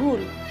ফারজানার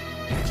ভুল,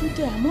 কিন্তু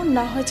এমন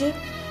না হয় যে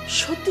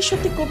সত্যি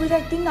সত্যি কবির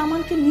একদিন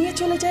আমানকে নিয়ে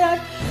চলে যায় আর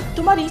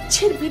তোমার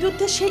ইচ্ছের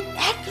বিরুদ্ধে সেই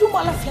এক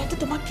রুমালা ফ্ল্যাটে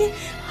তোমাকে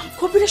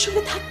কবিরের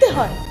সঙ্গে থাকতে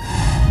হয়।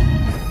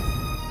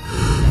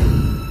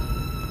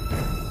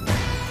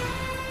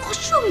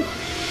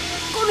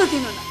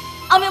 কোনোদিনও না।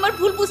 আমি আমার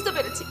ভুল বুঝতে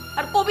পেরেছি,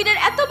 আর কবিরের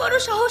এত বড়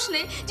সাহস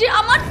নেই যে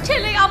আমার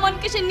ছেলে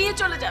আমানকে সে নিয়ে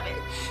চলে যাবে।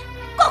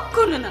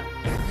 কখনো না।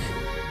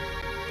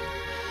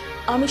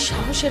 আমি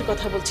সাহসের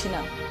কথা বলছি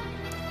না,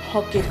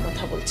 হকের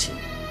কথা বলছি।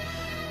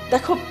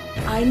 দেখো,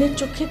 আইনের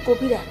চোখে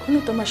কবির এখনো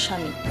তোমার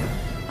স্বামী,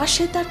 আর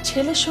সে তার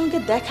ছেলের সঙ্গে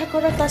দেখা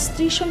করার, তার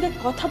স্ত্রীর সঙ্গে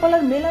কথা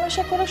বলার,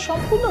 মেলামেশা করার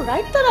সম্পূর্ণ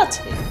রাইট তার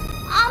আছে।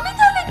 আমি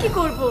তাহলে কি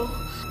করব?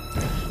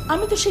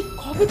 আমি তো সেই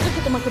কবে থেকে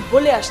তোমাকে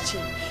বলে আসছি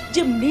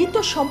যে মৃত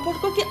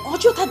সম্পর্ককে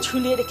অযথা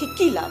ঝুলিয়ে রেখে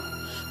কি লাভ।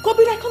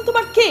 কবির এখন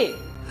তোমার কে?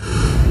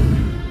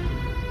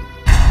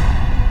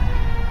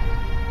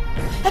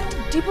 একটা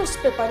ডিভোর্স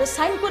পেপারে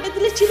সাইন করে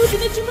দিলে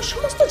চিরদিনের জন্য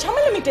সমস্ত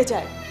ঝামেলা মিটে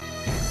যায়।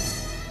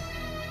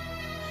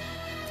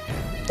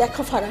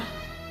 দেখো ফারা,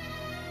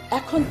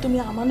 এখন তুমি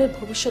আমানের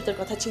ভবিষ্যতের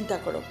কথা চিন্তা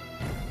করো,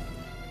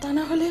 তা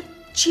না হলে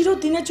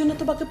চিরদিনের জন্য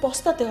তোমাকে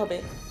পস্তাতে হবে।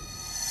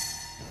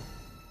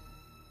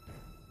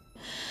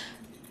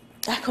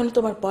 এখন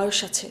তোমার বয়স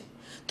আছে,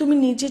 তুমি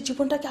নিজের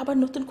জীবনটাকে আবার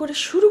নতুন করে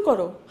শুরু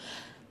করো।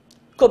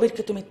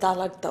 কবিরকে তুমি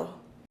তালাক দাও।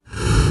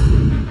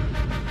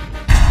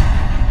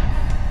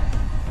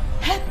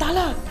 হ্যাঁ,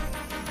 তালাক।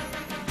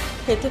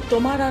 এতে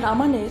তোমার আর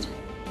আমানের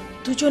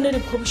দুজনের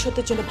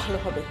ভবিষ্যতের জন্য ভালো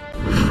হবে।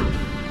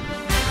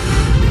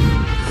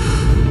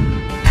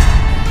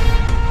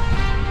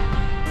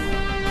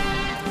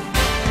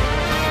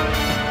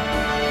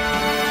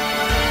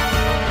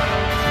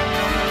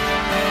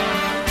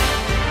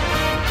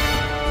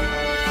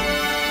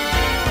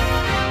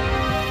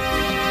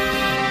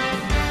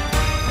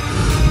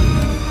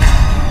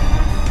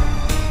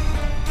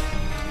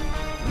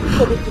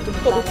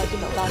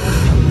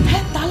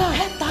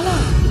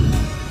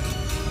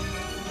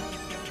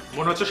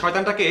 মনে হচ্ছে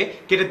শয়তানটাকে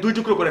কেটে দুই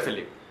টুকরো করে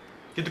ফেলি,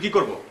 কিন্তু কি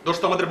করব, দোষ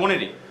তো আমাদের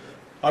বোনেরই।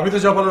 আমি তো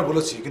যা বলার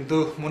বলেছি, কিন্তু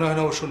মনে হয়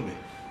না ও শুনবে।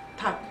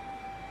 থাক,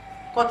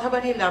 কথা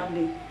বাড়িয়ে লাভ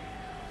নেই।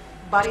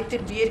 বাড়িতে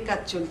বিয়ের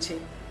কাজ চলছে,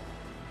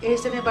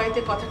 এহসানের বাড়িতে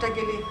কথাটা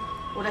গেলে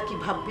ওরা কি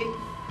ভাববে?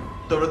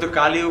 তোরা তো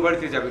কালই ও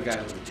বাড়িতে যাবে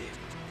গায়ে হলুদে।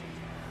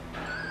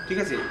 ঠিক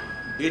আছে,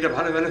 বিয়েটা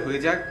ভালো ভালো হয়ে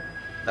যাক,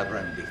 তারপর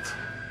আমি দেখছি।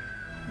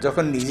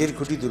 যখন নিজের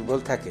ঘুঁটি দুর্বল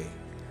থাকে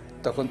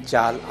তখন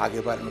চাল আগে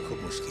বাড়ানো খুব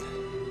মুশকিল।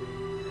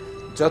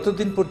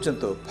 যতদিন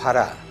পর্যন্ত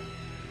ফারা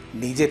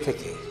নিজে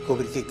থেকে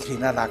কবিরকে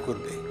ঘৃণা না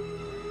করবে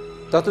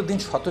ততদিন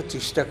শত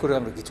চেষ্টা করে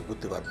আমরা কিছু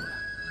করতে পারবো না।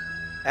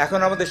 এখন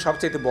আমাদের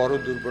সবচেয়ে বড়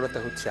দুর্বলতা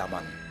হচ্ছে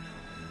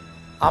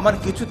আমান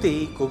কিছুতেই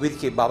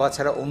কবিরকে বাবা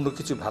ছাড়া অন্য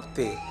কিছু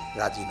ভাবতে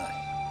রাজি নয়।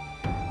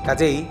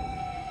 কাজেই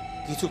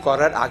কিছু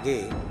করার আগে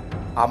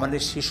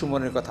আমানের শিশু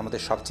মনের কথা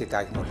আমাদের সবচেয়ে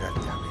আগে মনে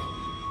রাখতে হবে।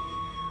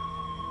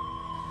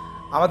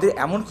 আমাদের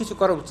এমন কিছু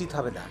করা উচিত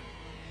হবে না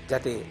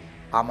যাতে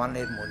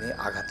আমানের মনে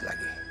আঘাত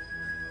লাগে।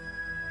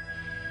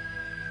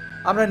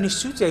 আমরা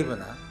নিশ্চয়ই চাইব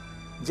না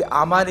যে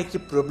আমার একটি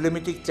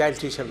প্রবলেমেটিক চাইল্ড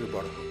হিসাবে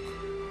বড় হোক।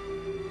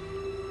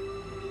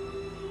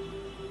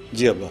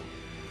 জি আব্বা,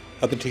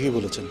 আপনি ঠিকই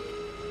বলেছেন,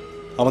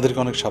 আমাদেরকে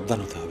অনেক সাবধান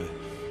হতে হবে।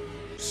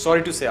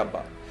 সরি টু সে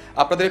আব্বা,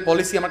 আপনাদের এই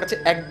পলিসি আমার কাছে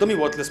একদমই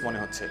ওয়ার্থলেস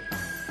মনে হচ্ছে।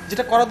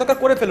 যেটা করার দরকার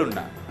করে ফেলুন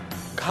না।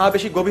 ঘা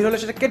বেশি গভীর হলে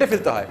সেটা কেটে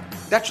ফেলতে হয়।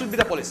 That should be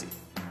the policy.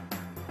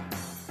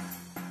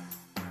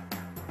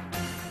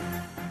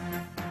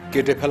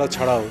 কেটে ফেলা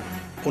ছাড়াও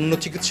অন্য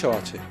চিকিৎসাও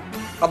আছে।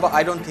 আবার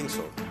I don't think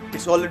so,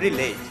 it's already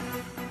late.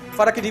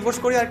 ফারাকে divorce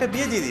করে আরেকটা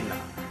বিয়ে দিয়ে দিন না।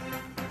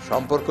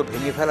 সম্পর্ক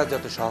ভেঙে ফেলা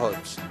যত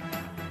সহজ,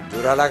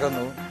 জোড়া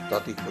লাগানো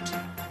ততই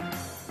কঠিন।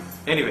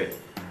 এনিওয়ে,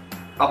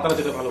 আপনারা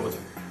যেটা ভালো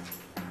বোঝেন।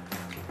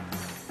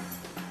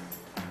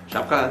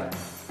 সাবকাত,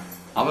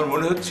 আমার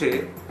মনে হচ্ছে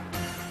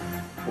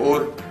ওর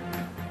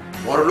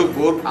বড়লোক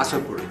বোর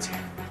আসর পড়েছে।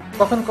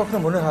 কখনো কখনো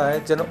মনে হয়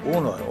যেন ও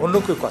নয়, অন্য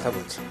কেউ কথা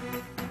বলছে।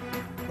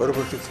 ওর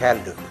উপর একটু খেয়াল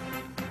রেখো,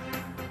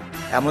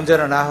 এমন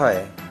যেন না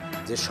হয়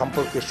যে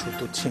সম্পর্কের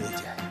সুতো ছিঁড়ে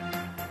যায়।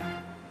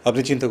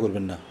 আপনি চিন্তা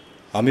করবেন না,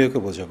 আমি ওকে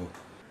বোঝাবো।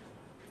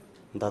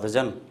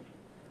 দাদাজান,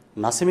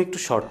 নাসিম একটু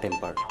শর্ট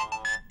টেম্পার।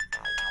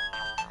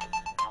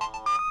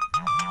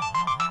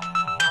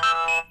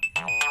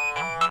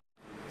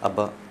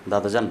 আব্বা,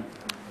 দাদাজান,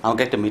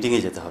 আমাকে একটা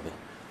মিটিংয়ে যেতে হবে।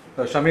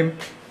 শামীম।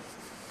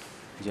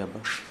 জি আব্বা।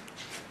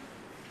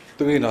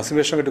 তুমি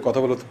নাসিমের সঙ্গে একটু কথা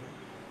বলো তো।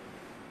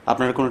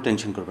 আপনারা কোনো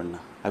টেনশন করবেন না,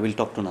 I will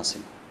talk to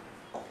Nasim.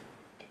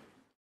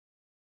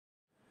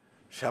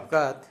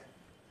 সাবকাত,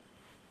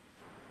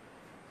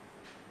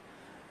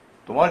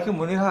 তোমার কি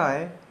মনে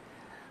হয়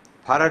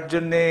ফারার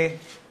জন্যে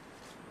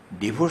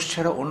ডিভোর্স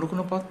ছাড়া অন্য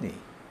কোনো পথ নেই?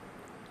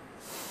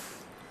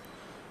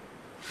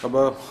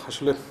 বাবা,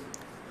 আসলে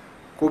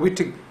কবি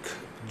ঠিক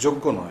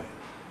যোগ্য নয়।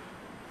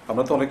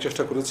 আমরা তো অনেক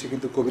চেষ্টা করেছি,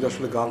 কিন্তু কবির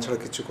আসলে গান ছাড়া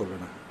কিচ্ছু করবে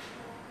না।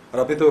 আর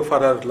আপনি তো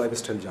ফারার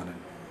লাইফস্টাইল জানেন।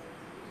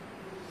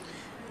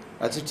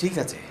 আচ্ছা ঠিক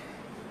আছে,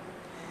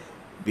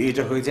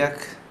 বিয়েটা হয়ে যাক,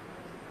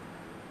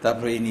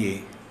 তারপরে এই নিয়ে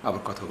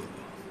আবার কথা বলবো।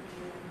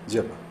 জি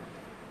আব্বা।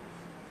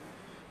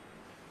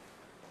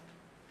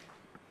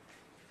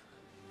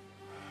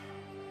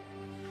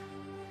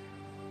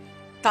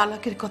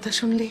 তালাকের কথা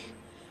শুনলে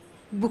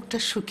বুকটা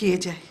শুকিয়ে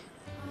যায়।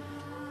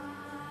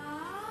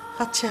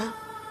 আচ্ছা,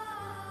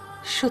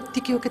 সত্যি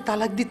কি ওকে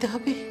তালাক দিতে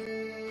হবে?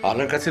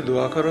 আল্লাহর কাছে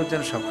দোয়া করো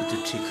যেন সবকিছু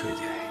ঠিক হয়ে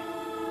যায়।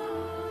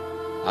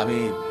 আমি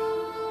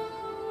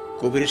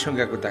কবিরের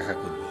সঙ্গে একবার দেখা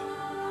করব,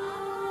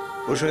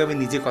 ওর সঙ্গে আমি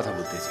নিজে কথা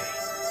বলতে চাই।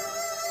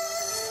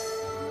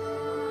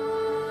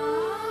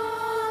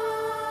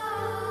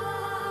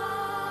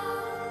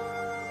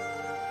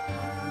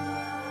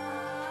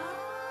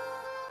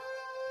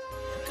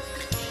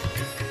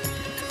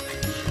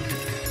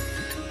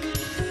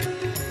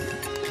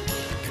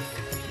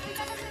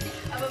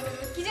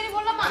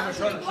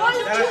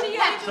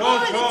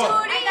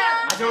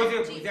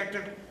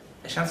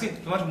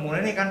 তোমার মনে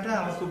নেই গানটা?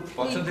 আমার খুব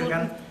পছন্দের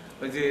গান,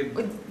 ওই যে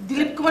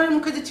দিলীপ কুমারের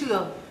মুখে যে ছিল,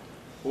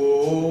 ও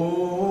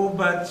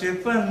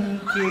বচপন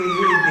কে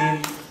দিন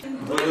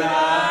ভুলা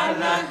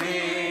না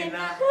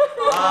দেনা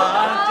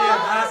আজ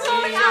হাসি।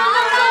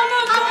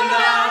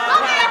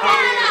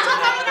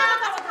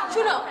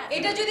 শুনো,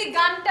 এটা যদি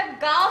গানটা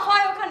গাওয়া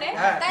হয় ওখানে,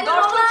 তাহলে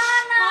দর্শক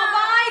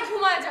সবাই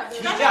ঘুমায় যাবে।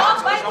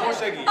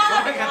 সমস্যা কি?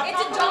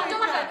 এটা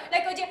জমজমাট হয়,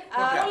 লাইক ওই যে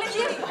বলে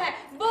যে হ্যাঁ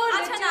বল।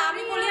 আচ্ছা না,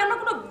 আমি বলি আমরা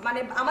কোনো মানে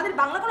আমাদের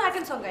বাংলা কোনো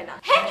আইটেম সং গাই না।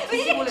 হ্যাঁ ওই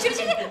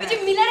যে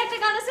মিলার একটা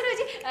গান আছে, ওই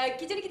যে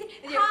কি জানি কি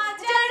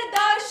হাজার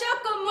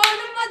দর্শক মন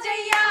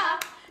মজাইয়া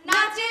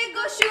নাচে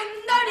গো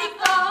সুন্দরী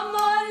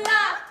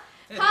কমলা।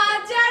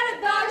 হাজার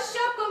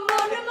দর্শক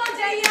মন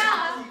মজাইয়া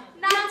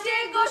নাচে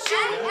গো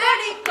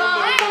সুন্দরী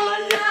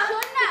কমলা।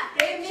 শোন না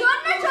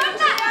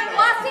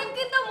ওয়াসিম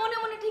কিন্তু মনে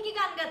মনে ঠিকই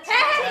গান গাচ্ছে।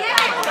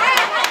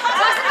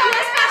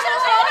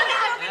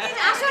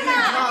 আসো না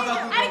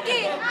আর কি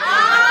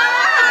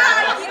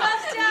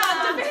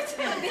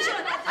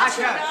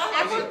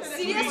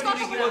সিরিয়াস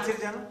কথা বলছে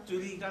জানো?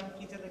 চুরি গান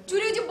কি জানো?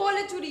 চুরি যে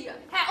বলে চুরি।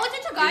 হ্যাঁ ওই যে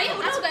তো গাই,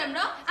 ওটা গাই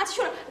আমরা। আচ্ছা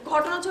শোনো,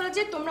 ঘটনা চলে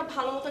যে তোমরা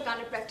ভালো মতো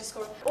গানের প্র্যাকটিস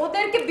করো,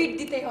 ওদেরকে বিট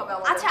দিতেই হবে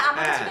আমাদের। আচ্ছা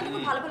আমার কাছে কিন্তু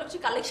খুব ভালো ভালো কিছু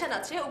কালেকশন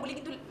আছে, ওগুলি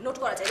কিন্তু নোট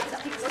করা যায়।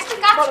 ঠিক আছে,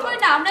 কাজ করে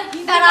না আমরা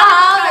হিন্দি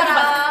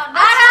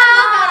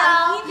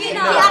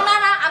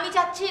না, আমি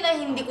চাচ্ছি না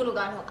হিন্দি কোনো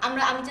গান হোক,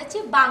 আমি চাচ্ছি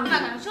বাংলা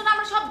গান। শোনো,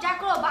 আমরা সব যা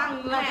করো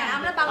বাংলা,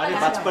 আমরা বাংলা গান।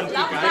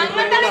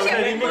 বাংলা গান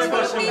রিমিক্স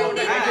করছি।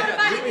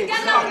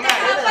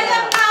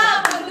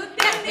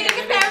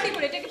 এটাকে প্যারোডি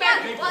করে, এটাকে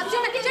প্যারোডি।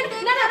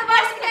 না না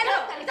বাস কেন?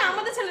 এটা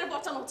আমাদের ছেলের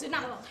পছন্দ হচ্ছে না।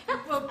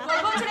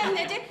 বলবো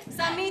ছেলে যে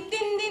স্বামী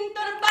 3 দিন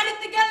তোর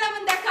বাড়িতে গেলাম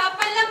দেখা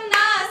পেলাম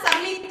না।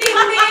 স্বামী 3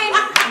 দিন,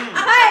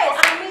 হাই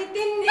স্বামী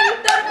 3 দিন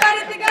তোর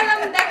বাড়িতে গেলাম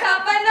দেখা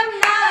পেলাম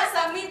না।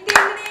 স্বামী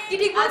 3 দিন কি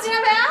ঠিক বলছি না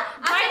ভাইয়া?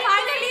 আচ্ছা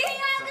ফাইনালি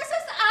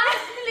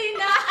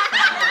লিনা,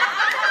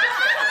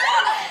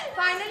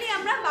 ফাইনালি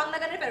আমরা বাংলা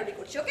গানের প্যারোডি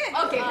করছি। ওকে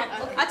ওকে।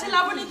 আচ্ছা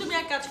লাবণী, তুমি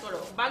এক কাজ করো,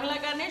 বাংলা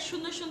গানের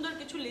সুন্দর সুন্দর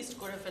কিছু লিস্ট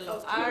করে ফেলো।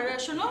 আর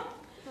শোনো,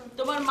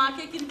 তোমার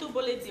মাকে কিন্তু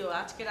বলে দিও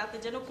আজকে রাতে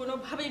যেন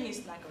কোনোভাবেই মিস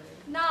না করে।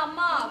 না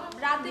মা,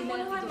 রাতে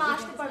মনে হয় মা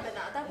আসতে পারবে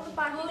না, তার কোনো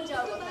পার্টিতে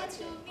যাওয়ার কথা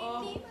আছে।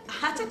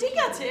 আচ্ছা ঠিক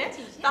আছে,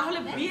 তাহলে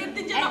বিয়ের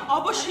দিন যেন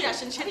অবশ্যই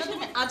আসেন, সেটা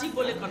তুমি আজই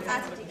বলে কথা।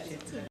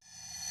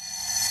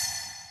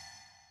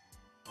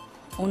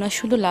 ওনার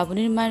শুধু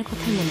লাবণীর মায়ের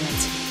কথাই মনে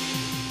আছে,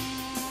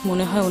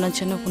 মনে হয় ওনার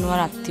যেন কোনো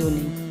আর আত্মীয়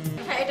নেই।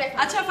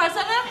 আচ্ছা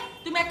ফারজানা,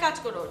 তুমি এক কাজ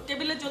করো,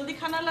 টেবিলে জলদি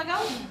খানা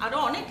লাগাও, আরো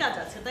অনেক কাজ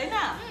আছে তাই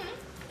না?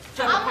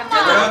 চলো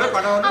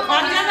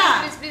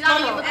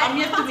আমি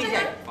আর তুমি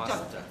যাই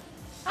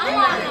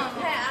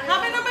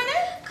খাবে না মানে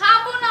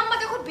খাবো না আম্মা,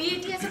 দেখো বিয়ে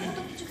টি আছে, কত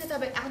কিছু খেতে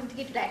হবে, এখন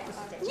থেকে একটু ডায়েট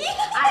করতে চাই।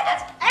 আর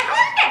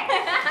এখন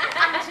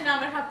আমরা শুনে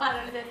আমার হাত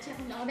পার্লারে যাচ্ছে,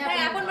 হ্যাঁ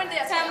অ্যাপয়েন্টমেন্ট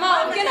আছে মা,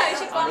 ওকে না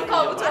এসে কম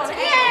খাবো। আচ্ছা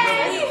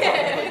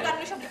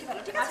কাটলে সব দেখি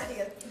ভালো, ঠিক আছে ঠিক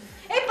আছে।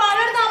 এই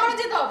পার্লারে তো আমারও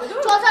যেতে হবে,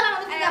 চল চল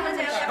আমাদের থেকে আমরা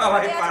যাই। বাবা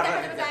এই পার্লারে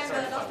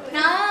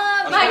না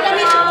ভাইটা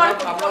নিচে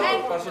পড়ে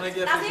পার্সোনালি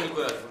গিয়ে ফেসিয়াল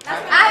করে আসবো।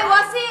 আই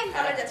ওয়াসিম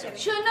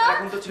শুনো,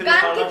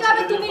 গান কি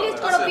গাবে তুমি লিস্ট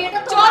করো, বিয়েটা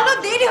তো চলো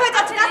দেরি হয়ে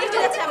যাচ্ছে, রাতে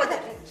চলে যাচ্ছে আমাদের।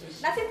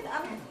 নাথিং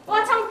আমি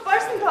ওয়াচ আম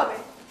পার্সন হবে।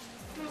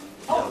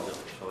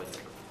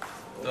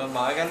 তোর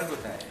মা গেল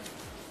কোথায়?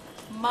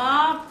 মা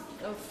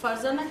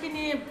ফারজানাকে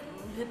নিয়ে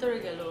ভেতরে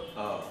গেল।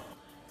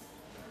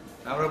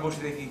 আমরা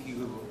বসে দেখি কি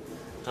করব।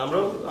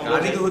 আমরাও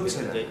গাড়ি তো হচ্ছে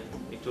না,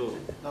 একটু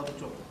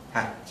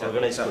হ্যাঁ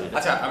অর্গানাইজ করি।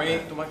 আচ্ছা আমি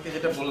তোমাকে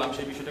যেটা বললাম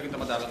সেই বিষয়টা কিন্তু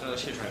আমাদের আলোচনা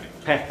শেষ হয়নি।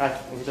 হ্যাঁ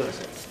ভিতরে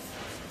আছে।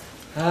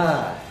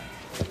 হ্যাঁ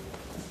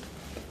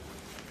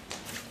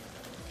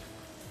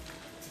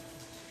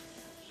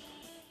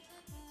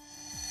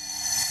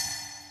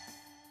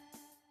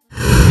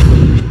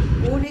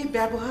ওর এই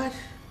ব্যবহার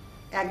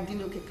একদিন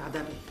ওকে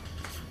কাঁদাবে,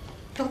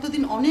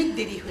 ততদিন অনেক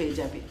দেরি হয়ে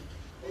যাবে।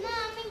 না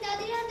আমি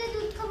দাদির হাতে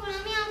দুধ খাবো না,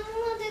 আমি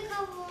আম্মুর হাতে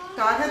খাবো।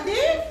 কার হাতে?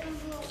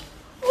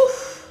 উফ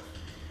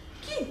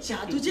কি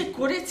জাদু যে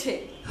করেছে।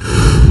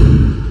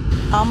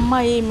 আম্মা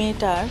এই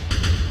মেয়েটার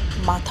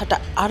মাথাটা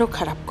আরো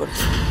খারাপ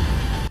করেছে।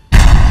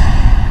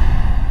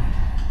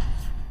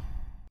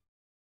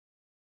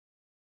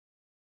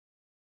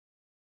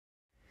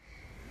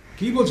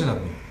 কি বলছেন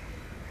আপনি?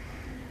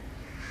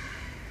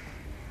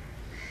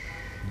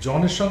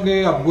 জনের সঙ্গে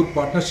আব্বুর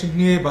পার্টনারশিপ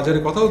নিয়ে বাজারে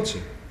কথা হচ্ছে?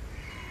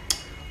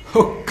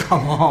 Oh,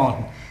 come on.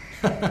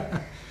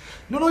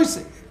 No,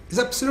 it's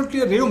absolutely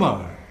a rumor.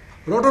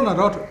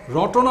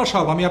 রটনা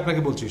সব আমি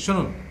আপনাকে বলছি।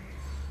 শুনুন,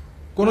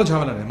 কোনো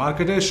ঝামেলা নেই,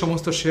 মার্কেটের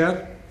সমস্ত শেয়ার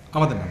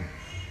আমাদের নামে।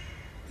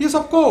 Yes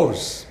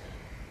of course.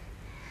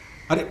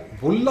 আরে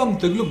বললাম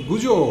তো এগুলো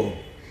গুজব।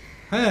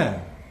 হ্যাঁ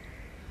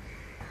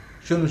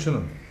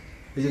শুনুন,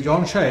 এই যে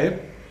জন সাহেব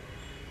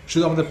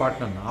শুধু আমাদের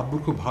পার্টনার না,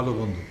 আব্বুর খুব ভালো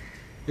বন্ধু।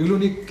 এগুলো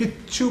নিয়ে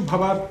কিচ্ছু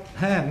ভাবার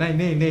হ্যাঁ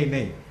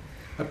নেই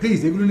প্লিজ,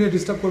 এগুলো নিয়ে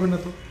ডিস্টার্ব করবেন না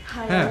তো।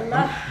 হ্যাঁ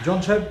জন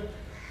সাহেব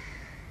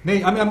নেই,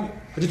 আমি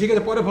আচ্ছা ঠিক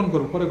আছে, পরে ফোন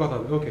করবো, পরে কথা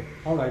হবে। Okay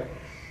alright.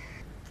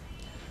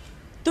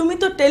 তুমি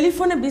তো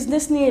টেলিফোনে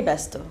বিজনেস নিয়ে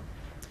ব্যস্ত,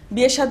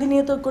 বিয়ে শাদী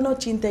নিয়ে তো কোনো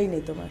চিন্তাই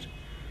নেই তোমার।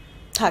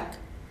 থাক,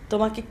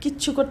 তোমাকে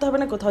কিচ্ছু করতে হবে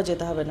না, কোথাও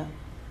যেতে হবে না,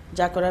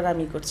 যা করার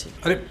আমি করছি।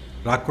 আরে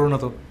রাগ করো না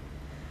তো,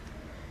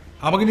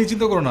 আমাকে নিয়ে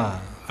চিন্তা করো না,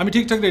 আমি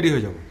ঠিকঠাক রেডি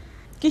হয়ে যাব।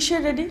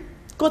 কিসের রেডি?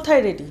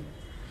 কোথায় রেডি?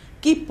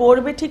 কি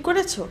পরবে ঠিক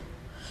করেছো?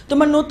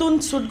 তোমার নতুন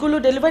স্যুটগুলো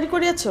ডেলিভারি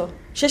করিয়েছো?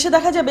 শেষে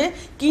দেখা যাবে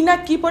কি না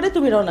কি পরে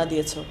তুমি রওনা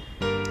দিয়েছো।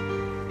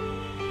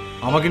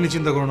 আমাকে নিয়ে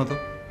চিন্তা করো না তো,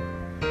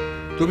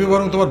 তুমি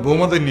বরং তোমার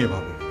বৌমাদের নিয়ে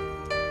ভাবো।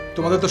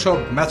 তোমাদের তো সব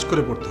ম্যাচ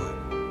করে পড়তে হয়,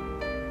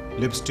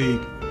 লিপস্টিক,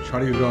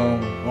 শাড়ির রং,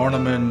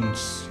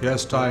 ornaments, hair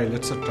style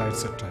etcetera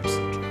etcetera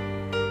etcetera.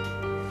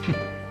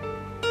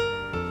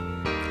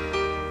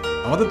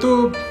 আমাদের তো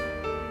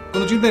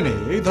কোনো চিন্তাই নেই,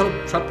 এই ধরো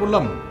শার্ট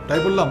পরলাম, টাই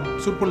পরলাম,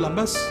 স্যুট পরলাম,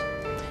 ব্যাস।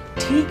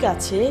 ঠিক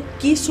আছে,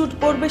 কি স্যুট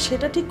পরবে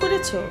সেটা ঠিক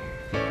করেছো?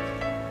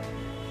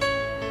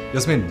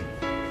 ইয়াসমিন,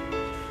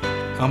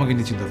 আমাকে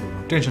নিয়ে চিন্তা করো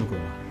না, টেনশন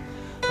করো না।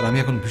 আর আমি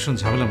এখন ভীষণ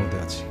ঝামেলার মধ্যে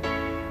আছি,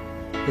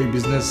 এই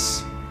বিজনেস,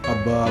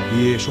 আব্বা,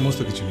 বিয়ে, সমস্ত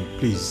কিছু নেই।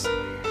 প্লিজ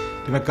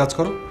তুমি এক কাজ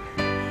করো,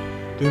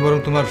 তুমি বরং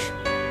তোমার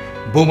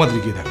বৌমাদের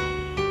গিয়ে দেখো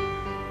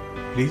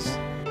প্লিজ।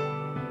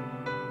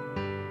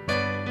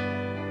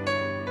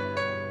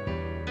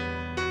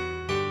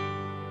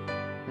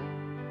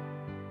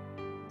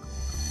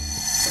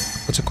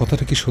 আচ্ছা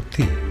কথাটা কি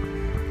সত্যি?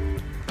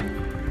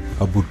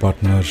 আব্বুর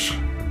পার্টনার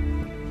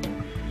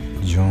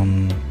জন?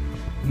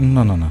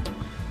 না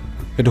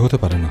এটা হতে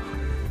পারে না,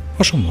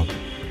 অসম্ভব।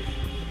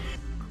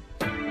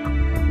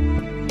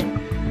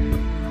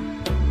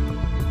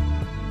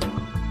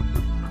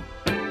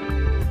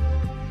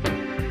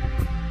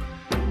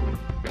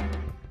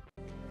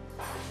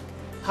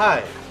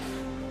 হাই,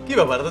 কি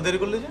ব্যাপার এত দেরি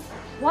করলে যে?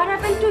 What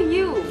happened to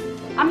you?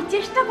 আমি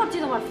চেষ্টা করছি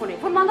তোমার ফোনে,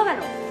 ফোন বন্ধ কেন?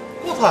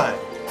 কোথায়?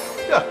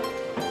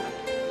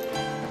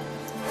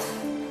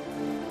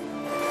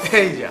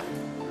 এই যা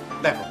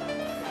দেখো,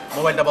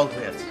 মোবাইলটা বন্ধ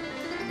হয়ে আছে।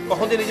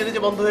 কখন যে নিজে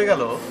নিজে বন্ধ হয়ে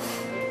গেল।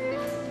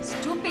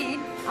 স্টুপিড,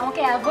 আমাকে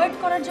অ্যাভয়েড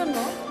করার জন্য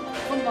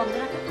ফোন বন্ধ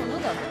রাখার কোনো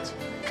দরকার আছে?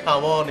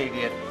 কাম অন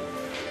ইডিয়েট,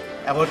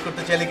 অ্যাভয়েড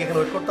করতে চাইলে কি এখানে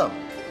ওয়েট করতাম?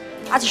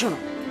 আচ্ছা শোনো,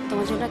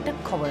 তোমার জন্য একটা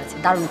খবর আছে,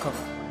 দারুণ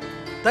খবর।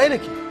 তাই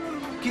নাকি?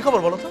 কি খবর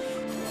বলো তো?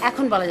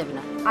 এখন বলা যাবে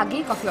না,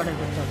 আগেই কফি অর্ডার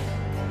করতে হবে।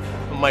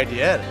 মাই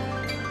ডিয়ার,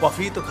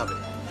 কফি তো খাবে,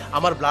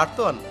 আমার ব্লাড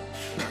তো আন।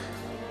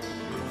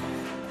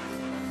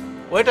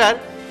 ওয়েটার,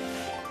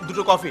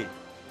 দুটো কফি।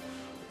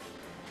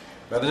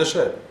 ম্যানেজার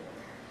সাহেব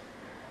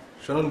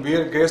শুনুন,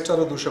 বিয়ের গেস্ট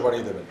আরো 200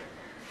 বাড়িয়ে দেবেন,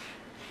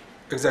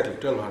 এক্স্যাক্টলি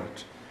 1200।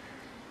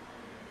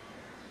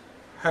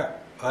 হ্যাঁ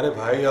আরে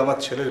ভাই, আমার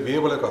ছেলের বিয়ে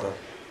বলে কথা।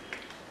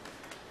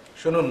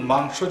 শুনুন,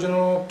 মাংস যেন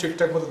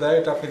ঠিকঠাক মতো দেয়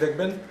এটা আপনি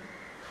দেখবেন।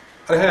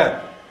 আর হ্যাঁ,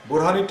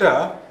 বোরহানিটা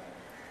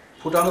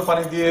ফুটানো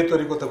পানি দিয়ে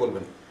তৈরি করতে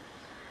বলবেন।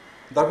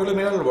 দরকার হলে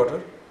মিনারেল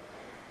ওয়াটার।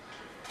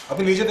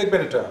 আপনি নিজে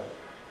দেখবেন এটা,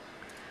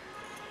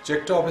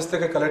 চেকটা অফিস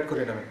থেকে কালেক্ট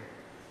করে নেবেন।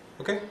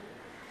 ওকে?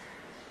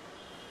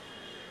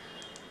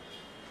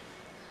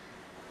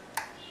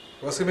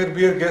 ওয়াসিমের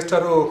বিয়ের গেস্ট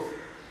আরো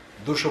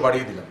 200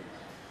 বাড়িয়ে দিলাম।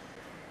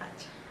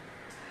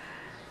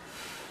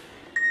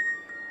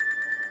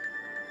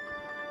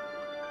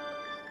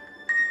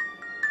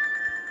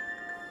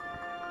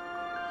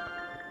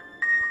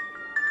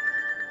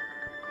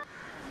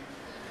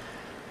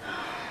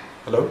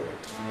 हेलो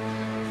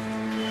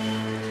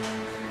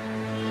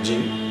जी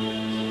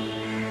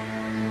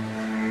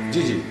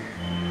जी जी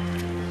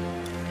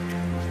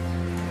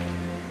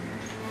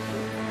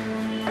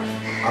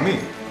আমি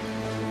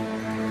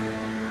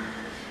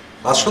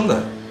আজ সন্ধ্যা?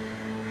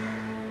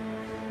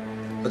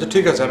 আচ্ছা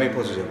ঠিক আছে, আমি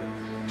পৌঁছে যাব।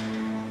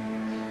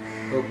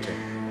 ওকে।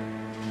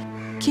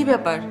 কি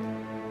ব্যাপার,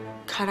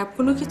 খারাপ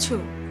কোনো কিছু?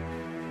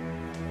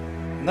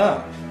 না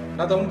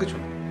না, তেমন কিছু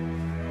না।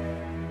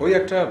 ওই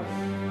একটা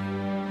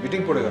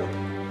মিটিং পড়ে গেল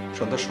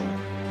সন্ধ্যার সময়,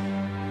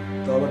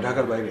 তো আবার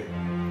ঢাকার বাইরে।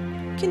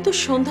 কিন্তু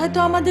সন্ধ্যায় তো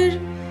আমাদের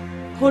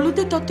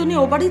হলুদের তত্ত্ব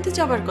নিয়ে ও বাড়িতে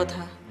যাবার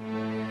কথা।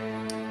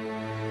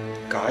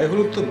 গায়ে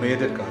হলুদ তো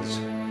মেয়েদের কাজ,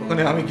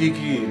 ওখানে আমি গিয়ে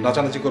কি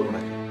নাচানাচি করবো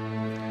নাকি?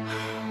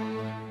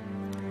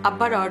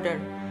 আব্বার অর্ডার,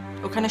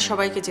 ওখানে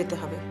সবাইকে যেতে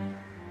হবে।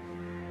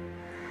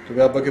 তুমি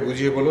আব্বাকে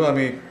বুঝিয়ে বলো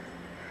আমি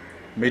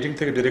মিটিং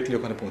থেকে ডিরেক্টলি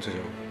ওখানে পৌঁছে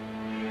যাব।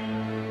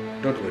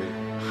 Don't worry.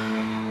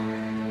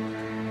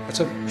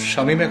 আচ্ছা,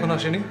 শামীম এখন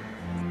আসেনি?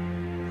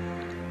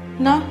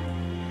 না,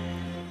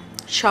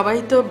 সবাই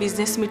তো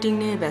বিজনেস মিটিং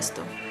নিয়ে ব্যস্ত।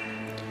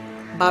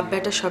 বাপ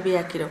বেটা সবই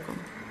একই রকম।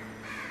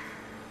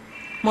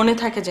 মনে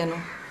থাকে যেন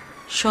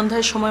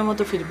সন্ধ্যায় সময়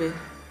মতো ফিরবে।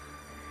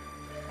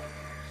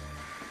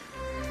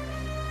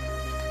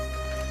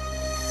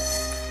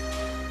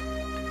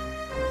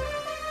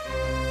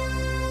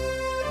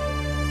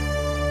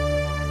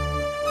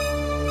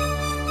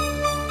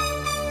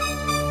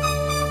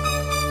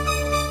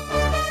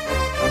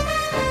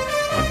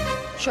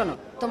 শোনো,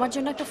 তোমার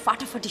জন্য একটা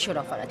ফাটাফাটি শোর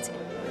অফার আছে।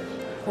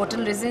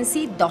 Hotel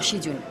Regency 10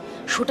 June.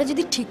 শোটা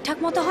যদি ঠিকঠাক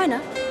মতো হয় না,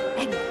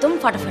 একদম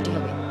ফাটাফাটি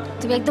হবে।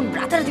 তুমি একদম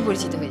রাতারাতি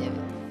পরিচিত হয়ে যাবে।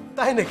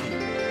 তাই নাকি?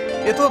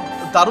 এ তো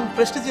দারুণ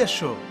প্রেস্টিজিয়াস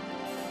শো।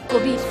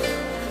 কবির,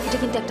 এটা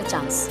কিন্তু একটা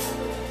চান্স,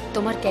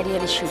 তোমার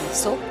ক্যারিয়ারের শুরু।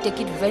 So take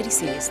it very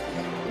seriously.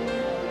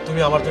 তুমি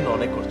আমার জন্য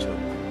অনেক করছো,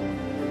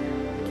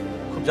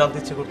 খুব জানতে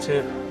ইচ্ছে করছে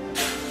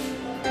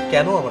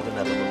কেন আমার জন্য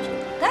এত করছো।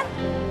 তাই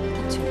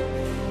কিছু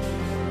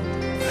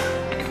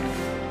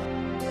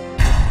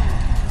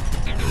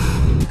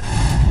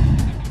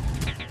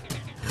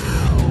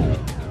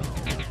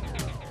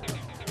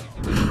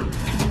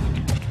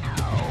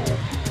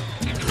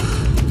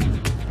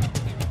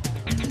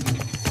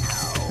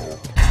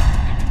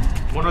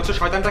মনে হচ্ছে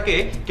শয়তানটাকে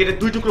কেটে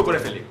 2 টুকরো করে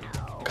ফেলি।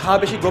 ঘা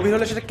বেশি গভীর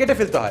হলে সেটা কেটে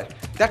ফেলতে হয়।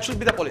 That should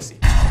be the policy.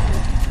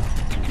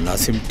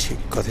 Nasim ঠিক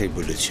কথাই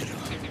বলেছিল,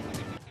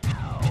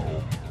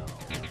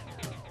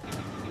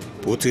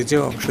 পচে যে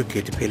অংশ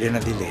কেটে ফেলে না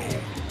দিলে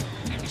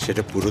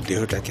সেটা পুরো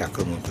দেহটাকে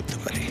আক্রমণ করতে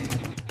পারে।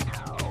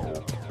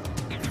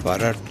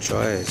 ফারার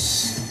চয়েস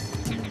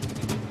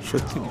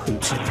সত্যি ভুল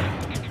ছিল।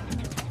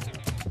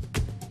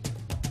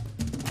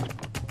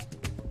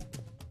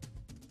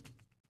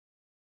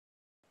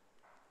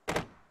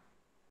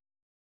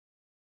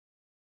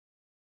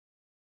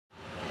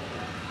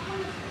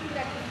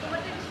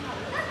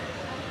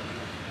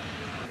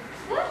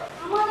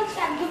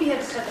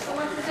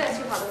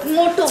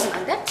 মোটো না,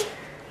 দেখ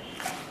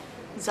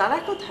যারা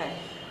কোথায়?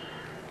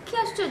 কি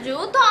আশ্চর্য,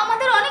 ও তো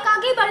আমাদের অনেক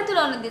আগেই বাড়িতে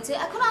রওনা দিয়েছে,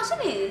 এখনো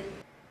আসেনি।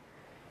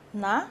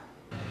 না,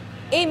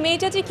 এই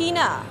মেয়েটা যে কি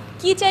না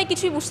কি চাই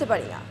কিছুই বুঝতে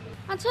পারি না।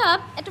 আচ্ছা,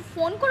 একটা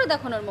ফোন করে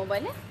দেখো ওর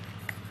মোবাইলে।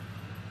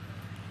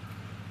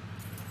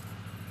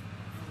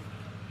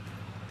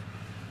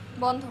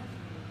 বন্ধ।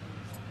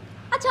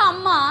 আচ্ছা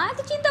আম্মা এত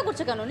চিন্তা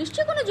করছো কেন?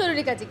 নিশ্চয়ই কোনো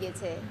জরুরি কাজে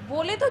গিয়েছে।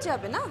 বলে তো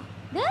যাবে না।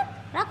 দেখ,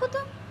 রাখো তো।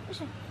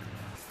 এসে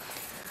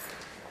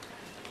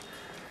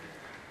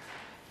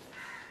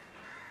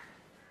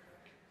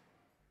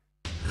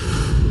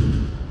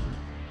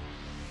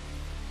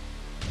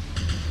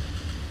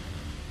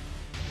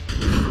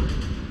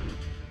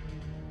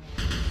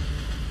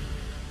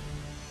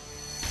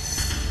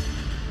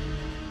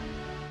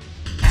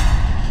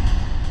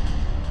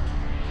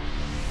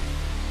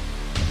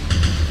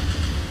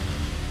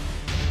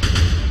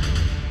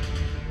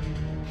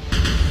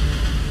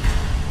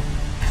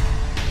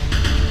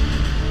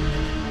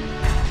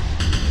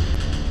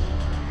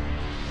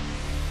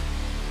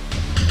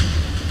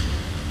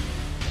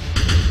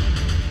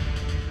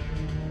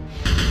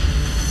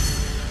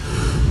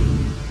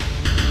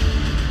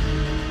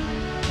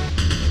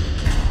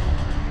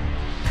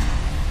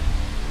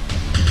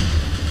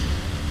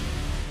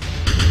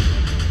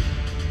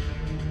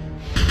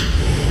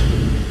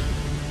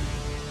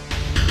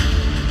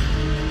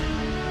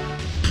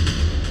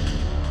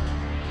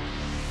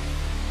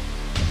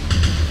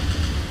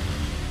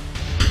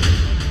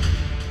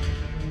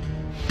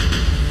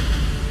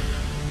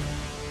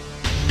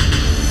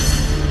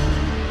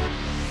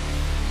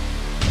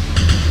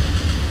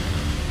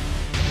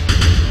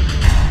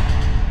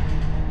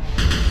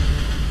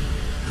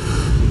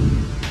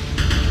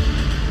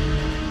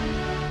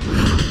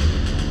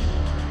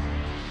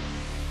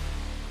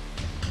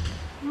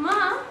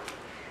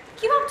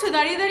কি ভাবছো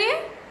দাঁড়িয়ে দাঁড়িয়ে?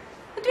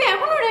 তুমি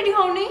এখনো রেডি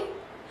হওনি?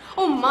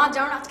 ও মা,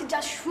 জানো আজকে যা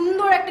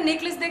সুন্দর একটা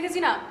নেকলেস দেখেছি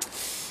না,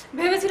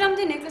 ভেবেছিলাম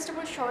যে নেকলেসটা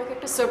পরে সবাইকে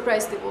একটা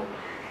সারপ্রাইজ দেবো,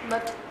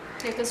 বাট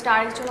নেকলেসটা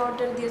আরেকজন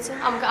অর্ডার দিয়েছে,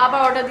 আমাকে আবার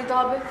অর্ডার দিতে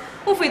হবে।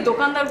 উফ, এই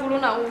দোকানদারগুলো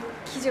না, ও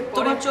কি যে করে।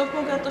 তোমার চোখ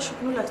মুখ এত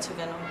শুকনো লাগছে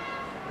কেন?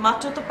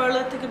 মাত্র তো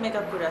পার্লার থেকে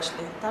মেকআপ করে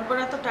আসলে, তারপর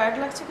এত টায়ার্ড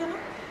লাগছে কেন?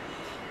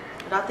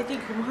 রাতে কি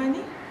ঘুম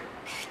হয়নি?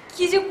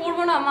 কি যে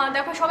করবো না মা,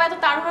 দেখো সবাই এত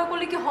তাড়াহুড়া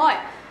করলে কি হয়?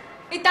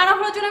 এই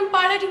তাড়াহুড়ার জন্য আমি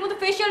পার্লার ঠিক মতো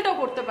ফেসিয়ালটাও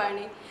করতে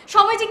পারিনি।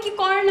 সবাই যে কি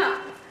করে না।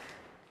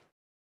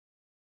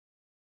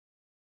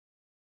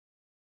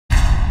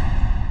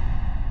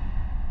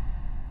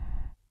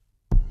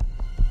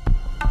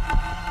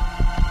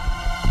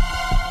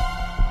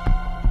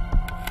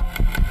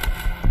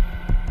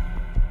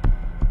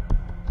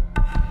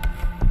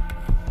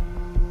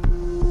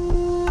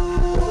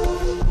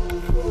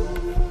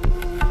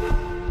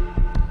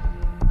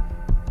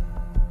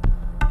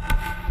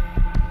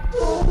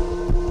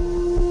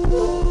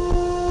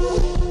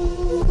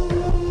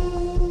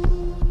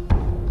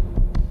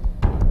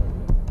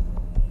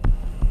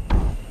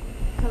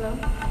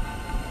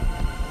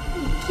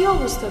 কি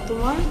অবস্থা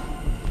তোমার?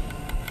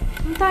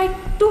 তা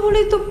একটু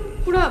হলেই তো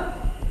পুরা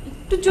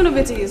একটুর জন্য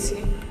বেঁচে গেছি।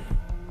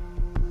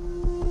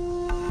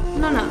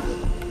 না না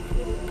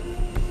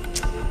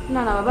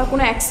না না বাবা,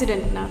 কোনো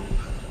অ্যাক্সিডেন্ট না।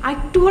 আর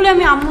একটু হলে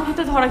আমি আম্মুর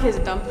হাতে ধরা খেয়ে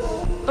যেতাম।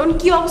 তখন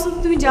কি অবস্থা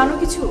তুমি জানো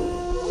কিছু?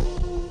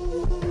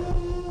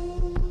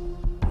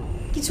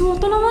 কিছু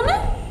হতো না মানে?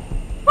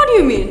 What do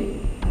you mean?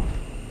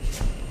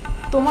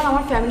 তোমার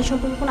আমার ফ্যামিলি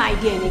সম্পর্কে কোনো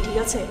আইডিয়া নেই, ঠিক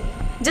আছে?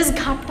 জাস্ট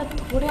ঘাটটা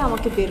ধরে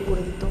আমাকে বের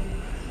করে দিত।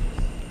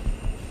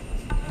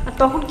 আর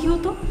তখন কি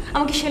হতো?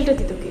 আমাকে শেল্টার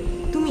দিত কে?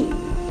 তুমি?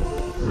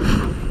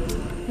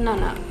 না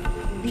না,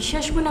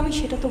 বিশ্বাস করুন আমি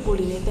সেটা তো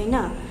বলিনি, তাই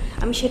না?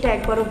 আমি সেটা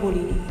একবারও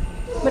বলিনি।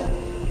 বাট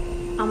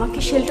আমাকে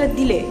শেল্টার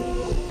দিলে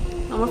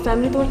আমার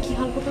ফ্যামিলি তোমার কী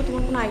হাল করতো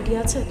তোমার কোনো আইডিয়া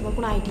আছে? তোমার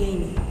কোনো আইডিয়াই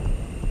নেই।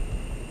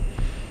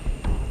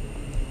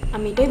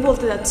 আমি এটাই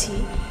বলতে যাচ্ছি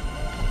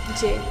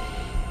যে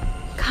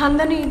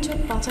খানদানি ইজ্জত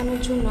বাঁচানোর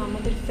জন্য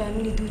আমাদের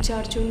ফ্যামিলি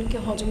 2-4 জনকে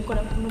হজম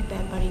করা কোনো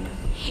ব্যাপারই না।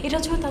 এটা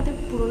হচ্ছে তাদের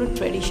পুরনো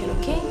ট্র্যাডিশন,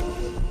 ওকে?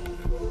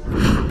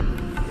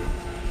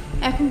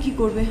 এখন কি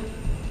করবে?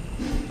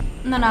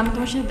 না না, আমি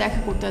তোমার সাথে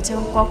দেখা করতে আছি,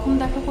 এবং কখন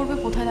দেখা করবে,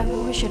 কোথায় দেখা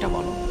করবে সেটা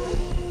বলো।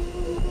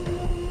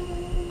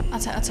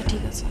 আচ্ছা আচ্ছা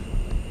ঠিক আছে,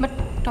 বাট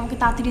তোমাকে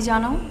তাড়াতাড়ি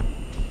জানাও।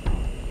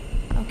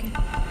 ওকে,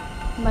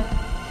 বাই।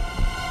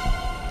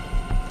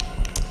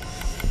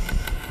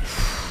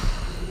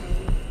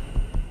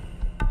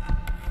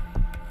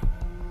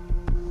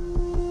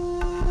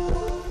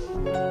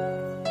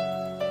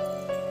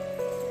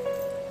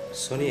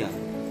 সোনিয়া,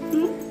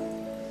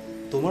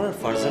 তোমার আর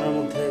ফারজানার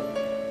মধ্যে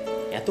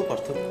এত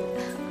পার্থক্য?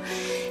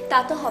 তা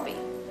তো হবে।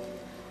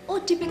 ও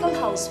টিপিক্যাল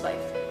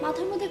হাউসওয়াইফ,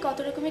 মাথার মধ্যে কত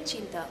রকমের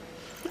চিন্তা।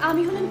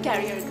 আমি হলাম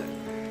ক্যারিয়ার গার্ল।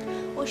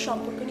 ও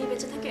সম্পর্ক নিয়ে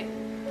বেঁচে থাকে,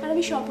 আর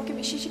আমি সম্পর্কে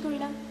বিশ্বাসই করি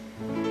না।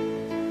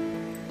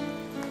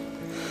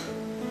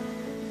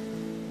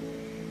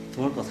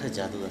 তোমার কথায়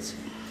জাদু আছে।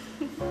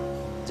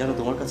 জানো,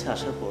 তোমার কাছে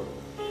আসার পর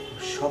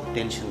সব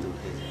টেনশন দূর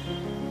হয়ে যায়।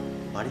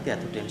 বাড়িতে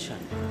এত টেনশন,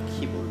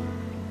 কি বলবো?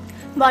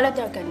 বলার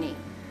দরকার নেই,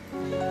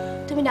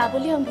 তুমি না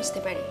বললেও আমি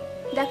বুঝতে পারি।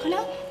 দেখো না,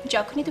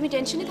 যখনই তুমি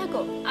টেনশনে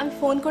থাকো আমি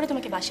ফোন করে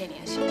তোমাকে বাসায়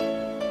নিয়ে আসি।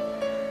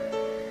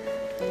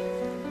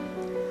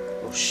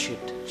 ও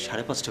শিট,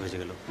 5:30 বেজে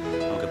গেল।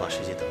 আমাকে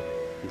বাসায় যেতে হবে।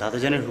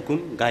 দাদাজানের হুকুম,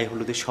 গায়ে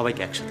হলুদে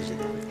সবাইকে একসাথে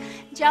যেতে হবে।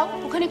 যাও,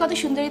 ওখানে কত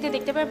সুন্দরীতে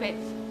দেখতে পারবে,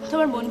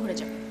 তোমার মন ভরে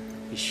যাবে।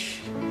 ইস,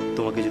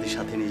 তোমাকে যদি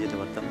সাথে নিয়ে যেতে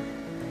পারতাম।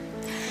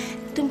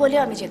 তুমি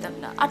বলেও আমি যেতাম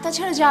না। আর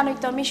তাছাড়া জানোই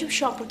তো আমি এসব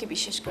সম্পর্কে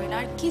বিশ্বাস করি না।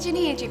 আর কি জানি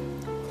এই যে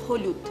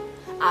হলুদ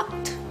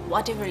act,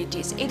 what ever it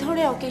is, এই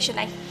ধরনের অকেশন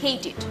আই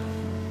হেট ইট।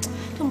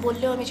 তুমি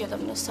বললেও আমি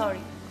যেতাম না,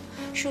 সরি।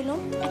 শোনো,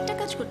 একটা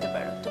কাজ করতে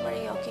পারো, তোমার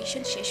এই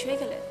অকেশন শেষ হয়ে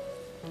গেলে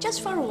জাস্ট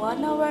ফর 1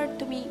 hour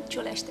তুমি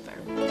চলে আসতে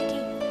পারো, নাকি?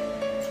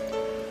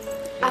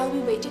 I will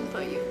be waiting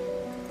for you.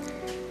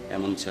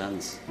 এমন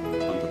চান্স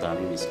অন্তত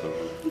আমি মিস করব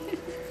না।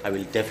 I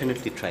will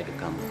definitely try to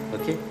come.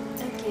 ওকে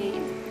ওকে,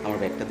 আমার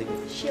ব্যাগটা দিবে?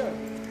 শিওর।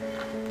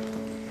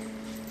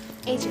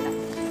 এই যে না।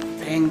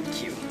 Thank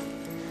you.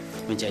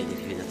 আমি যাই,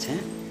 দেরি হয়ে যাচ্ছে।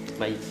 হ্যাঁ,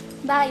 বাই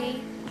বাই।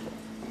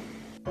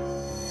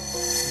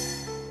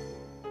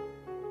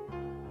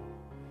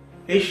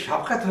 এই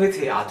সাক্ষাৎ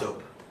হয়েছে আজব।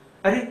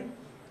 আরে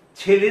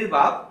ছেলের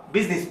বাপ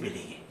বিজনেস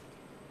মিটিং এ,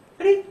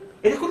 আরে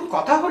এটা কোনো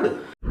কথা হলো?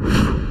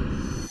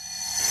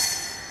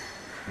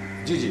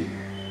 জি জি,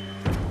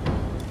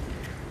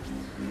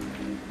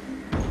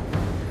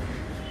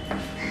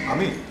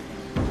 আমি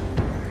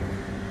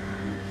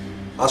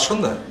আজ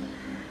সন্ধ্যা?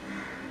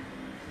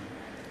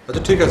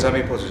 আচ্ছা ঠিক আছে, আমি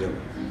পৌঁছে যাব।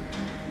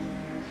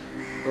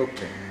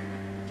 ওকে।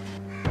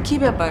 কি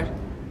ব্যাপার,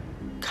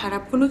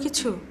 খারাপ কোনো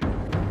কিছু?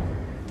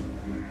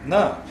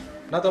 না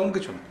না, তেমন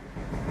কিছু না।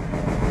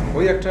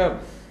 ওই একটা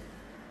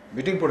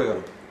মিটিং পড়ে গেল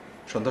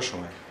সন্ধ্যার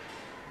সময়,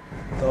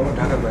 তো আমার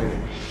ঢাকার বাইরে।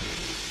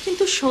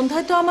 কিন্তু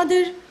সন্ধ্যায় তো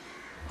আমাদের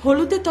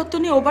হলুদের তত্ত্ব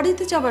নিয়ে ও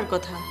বাড়িতে যাবার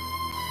কথা।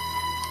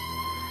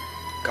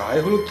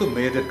 গায়ে হলুদ তো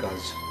মেয়েদের কাজ,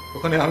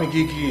 ওখানে আমি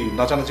গিয়ে কি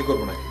নাচানাচি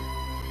করবো নাকি?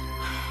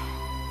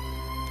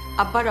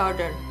 আব্বার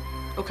অর্ডার,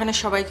 ওখানে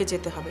সবাইকে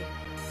যেতে হবে।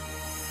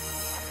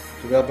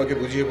 তুমি আব্বাকে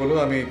বুঝিয়ে বলো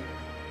আমি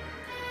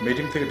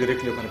মিটিং থেকে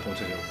ডিরেক্টলি ওখানে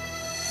পৌঁছে যাব।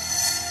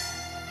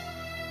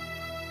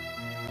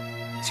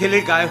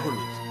 ছেলের গায়ে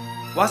হলুদ,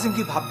 ওয়াসিম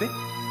কি ভাববে?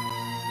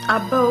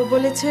 আব্বা ও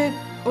বলেছে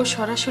ও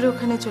সরাসরি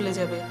ওখানে চলে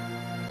যাবে।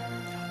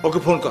 ওকে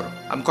ফোন করো,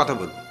 আমি কথা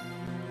বলবো।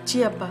 জি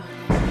আব্বা।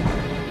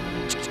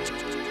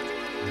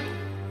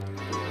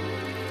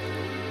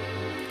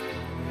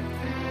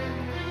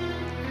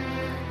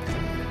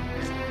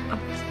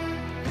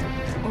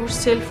 ওর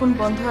সেলফোন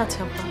বন্ধ আছে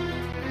আব্বা।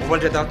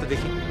 মোবাইলটা দাও তো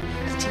দেখি।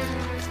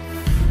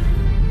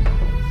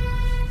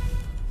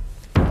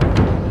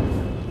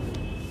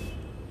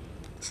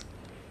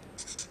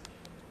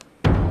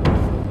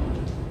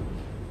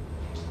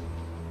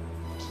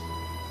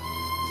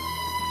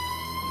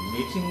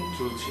 মিটিং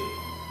চলছে।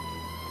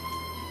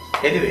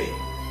 এনিওয়ে,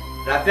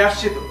 রাতে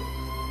আসছে তো?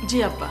 জি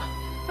আব্বা।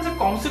 আচ্ছা,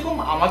 কমসে কম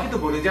আমাকে তো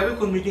বলে যাবে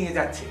কোন মিটিং এ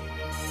যাচ্ছে।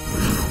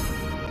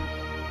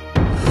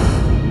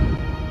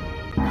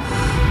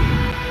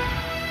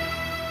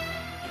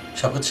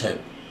 শওকত সাহেব,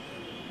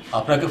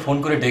 আপনাকে ফোন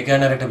করে ডেকে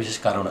আনার একটা বিশেষ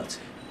কারণ আছে।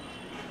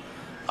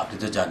 আপনি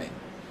তো জানেন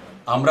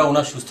আমরা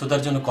ওনার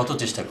সুস্থতার জন্য কত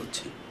চেষ্টা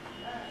করছি।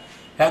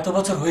 এত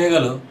বছর হয়ে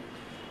গেল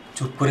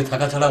চুপ করে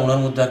থাকা ছাড়া ওনার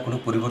মধ্যে আর কোনো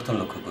পরিবর্তন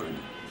লক্ষ্য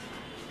করিনি।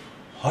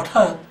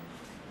 হঠাৎ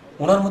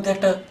ওনার মধ্যে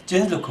একটা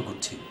চেঞ্জ লক্ষ্য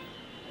করছি।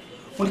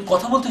 উনি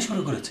কথা বলতে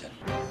শুরু করেছেন।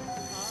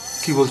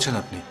 কি বলছেন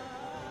আপনি?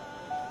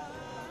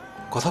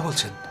 কথা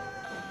বলছেন?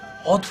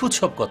 অদ্ভুত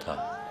সব কথা,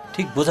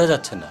 ঠিক বোঝা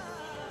যাচ্ছে না।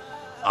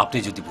 আপনি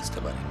যদি বুঝতে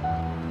পারেন।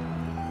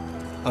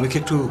 আমি কি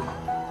একটু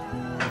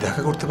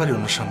দেখা করতে পারি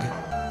ওনার সঙ্গে?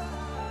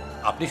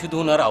 আপনি শুধু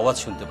ওনার আওয়াজ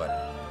শুনতে পারেন,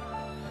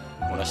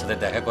 ওনার সাথে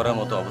দেখা করার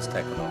মতো অবস্থা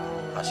এখনো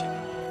আসেনি।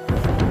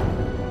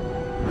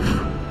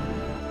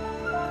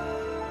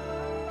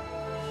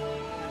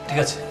 ঠিক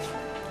আছে,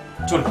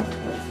 চলুন।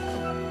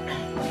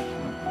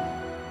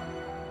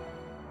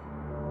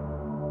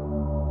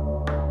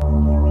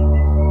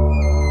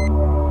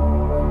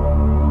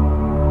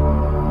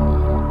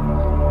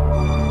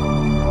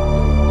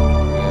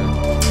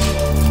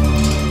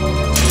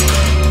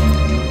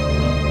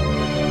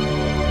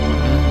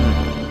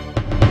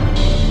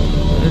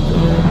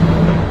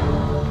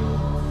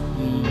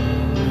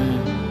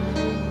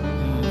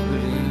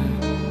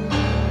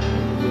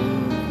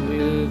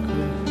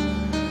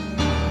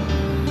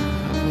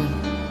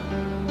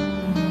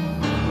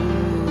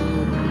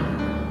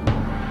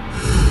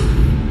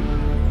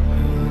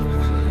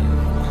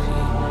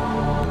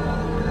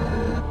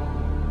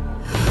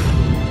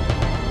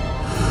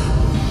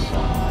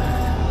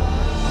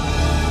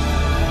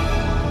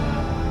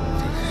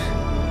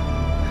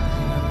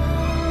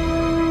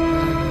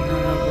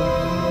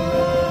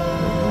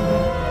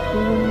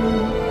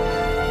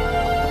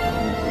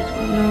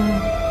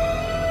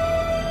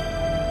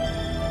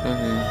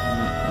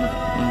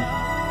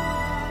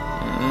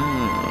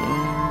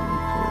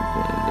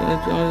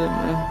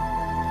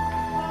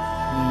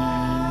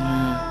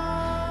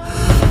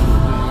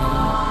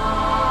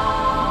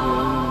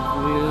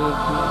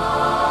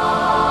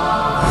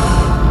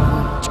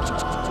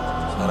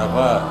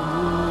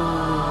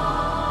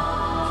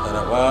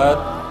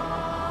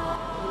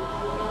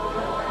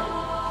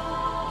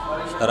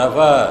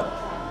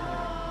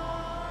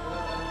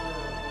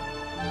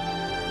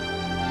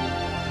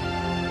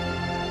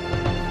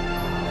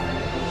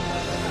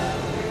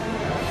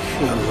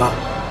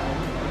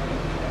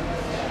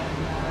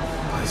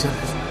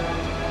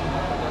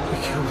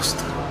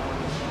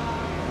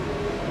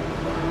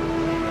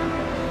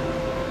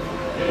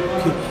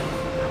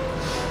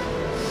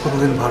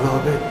 কোনদিন ভালো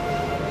হবে,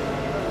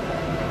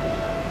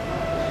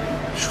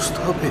 সুস্থ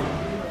হবে?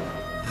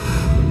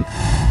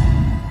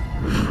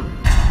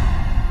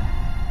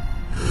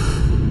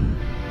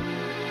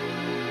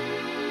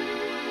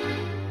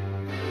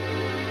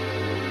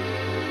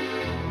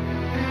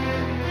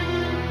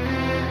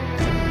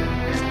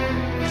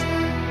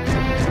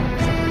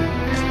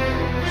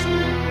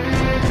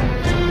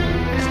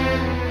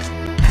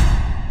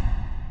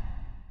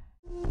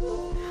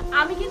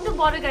 আমি কিন্তু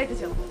বড় গাড়িতে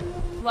যাব।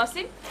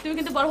 ওয়াসিম, তুমি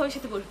কিন্তু বড় হয়ে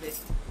সাথে বসবে।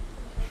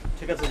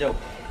 ঠিক আছে, যাও,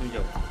 তুমি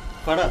যাও।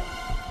 ফারা,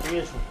 তুমি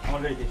এসো আমার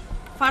গাড়িতে এসো।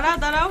 ফারা,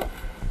 দাঁড়াও।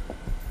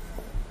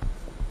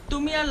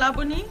 তুমি আর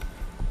লাবণী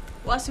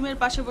ওয়াসিমের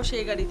পাশে বসে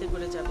এই গাড়িতে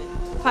করে যাবে।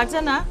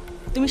 ফারজানা,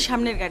 তুমি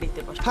সামনের গাড়িতে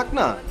বসো। থাক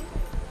না,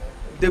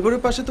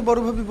 দেবরের পাশে তো বড়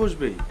ভাবি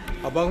বসবেই।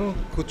 আব্বা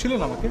খুঁজছিলেন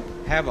আমাকে?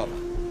 হ্যাঁ বাবা,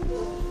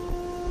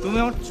 তুমি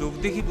আমার চোখ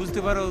দেখি বুঝতে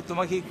পারো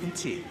তোমাকে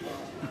খুঁজছি।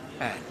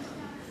 হ্যাঁ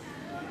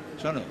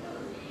শোনো,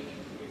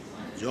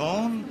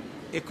 জন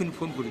এক্ষুনি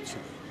ফোন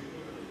করেছিল।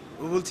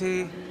 ও বলছে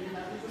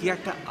কি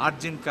একটা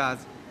আর্জেন্ট কাজ,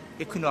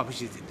 এক্ষুনি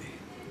অফিসে যেতে।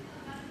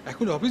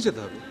 এখন অফিস যেতে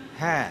হবে?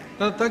 হ্যাঁ।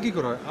 তা কি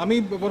করা, আমি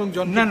বরং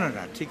জন। না না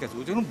না, ঠিক আছে,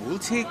 ও যখন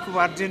বলছে খুব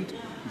আর্জেন্ট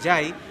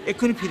যাই,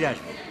 এক্ষুনি ফিরে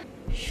আসবো।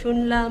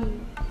 শুনলাম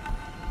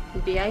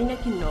বেআই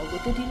নাকি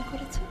নগদে ডিল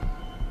করেছে।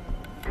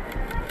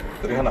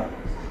 রেহানা,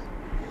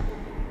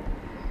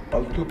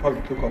 ফালতু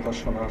ফালতু কথা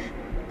শোনার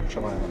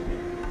সময় আমার নেই।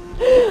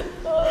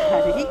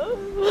 আরে,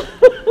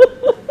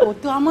 ও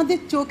তো আমাদের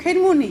চোখের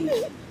মনি।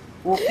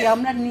 ওকে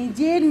আমরা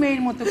নিজের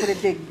মেয়ের মতো করে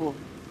দেখব।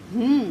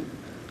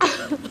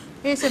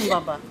 এসেন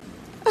বাবা,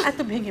 এত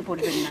ভেঙে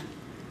পড়বেন না,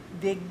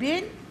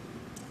 দেখবেন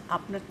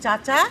আপনার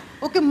চাচা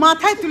ওকে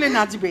মাথায় তুলে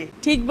নাচবে।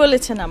 ঠিক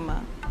বলেছেন আম্মা,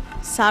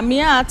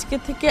 সামিয়া আজকে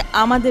থেকে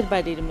আমাদের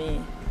বাড়ির মেয়ে।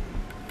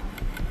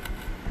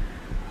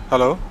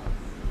 Hello,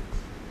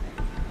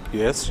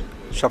 yes,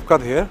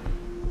 Shafqat here.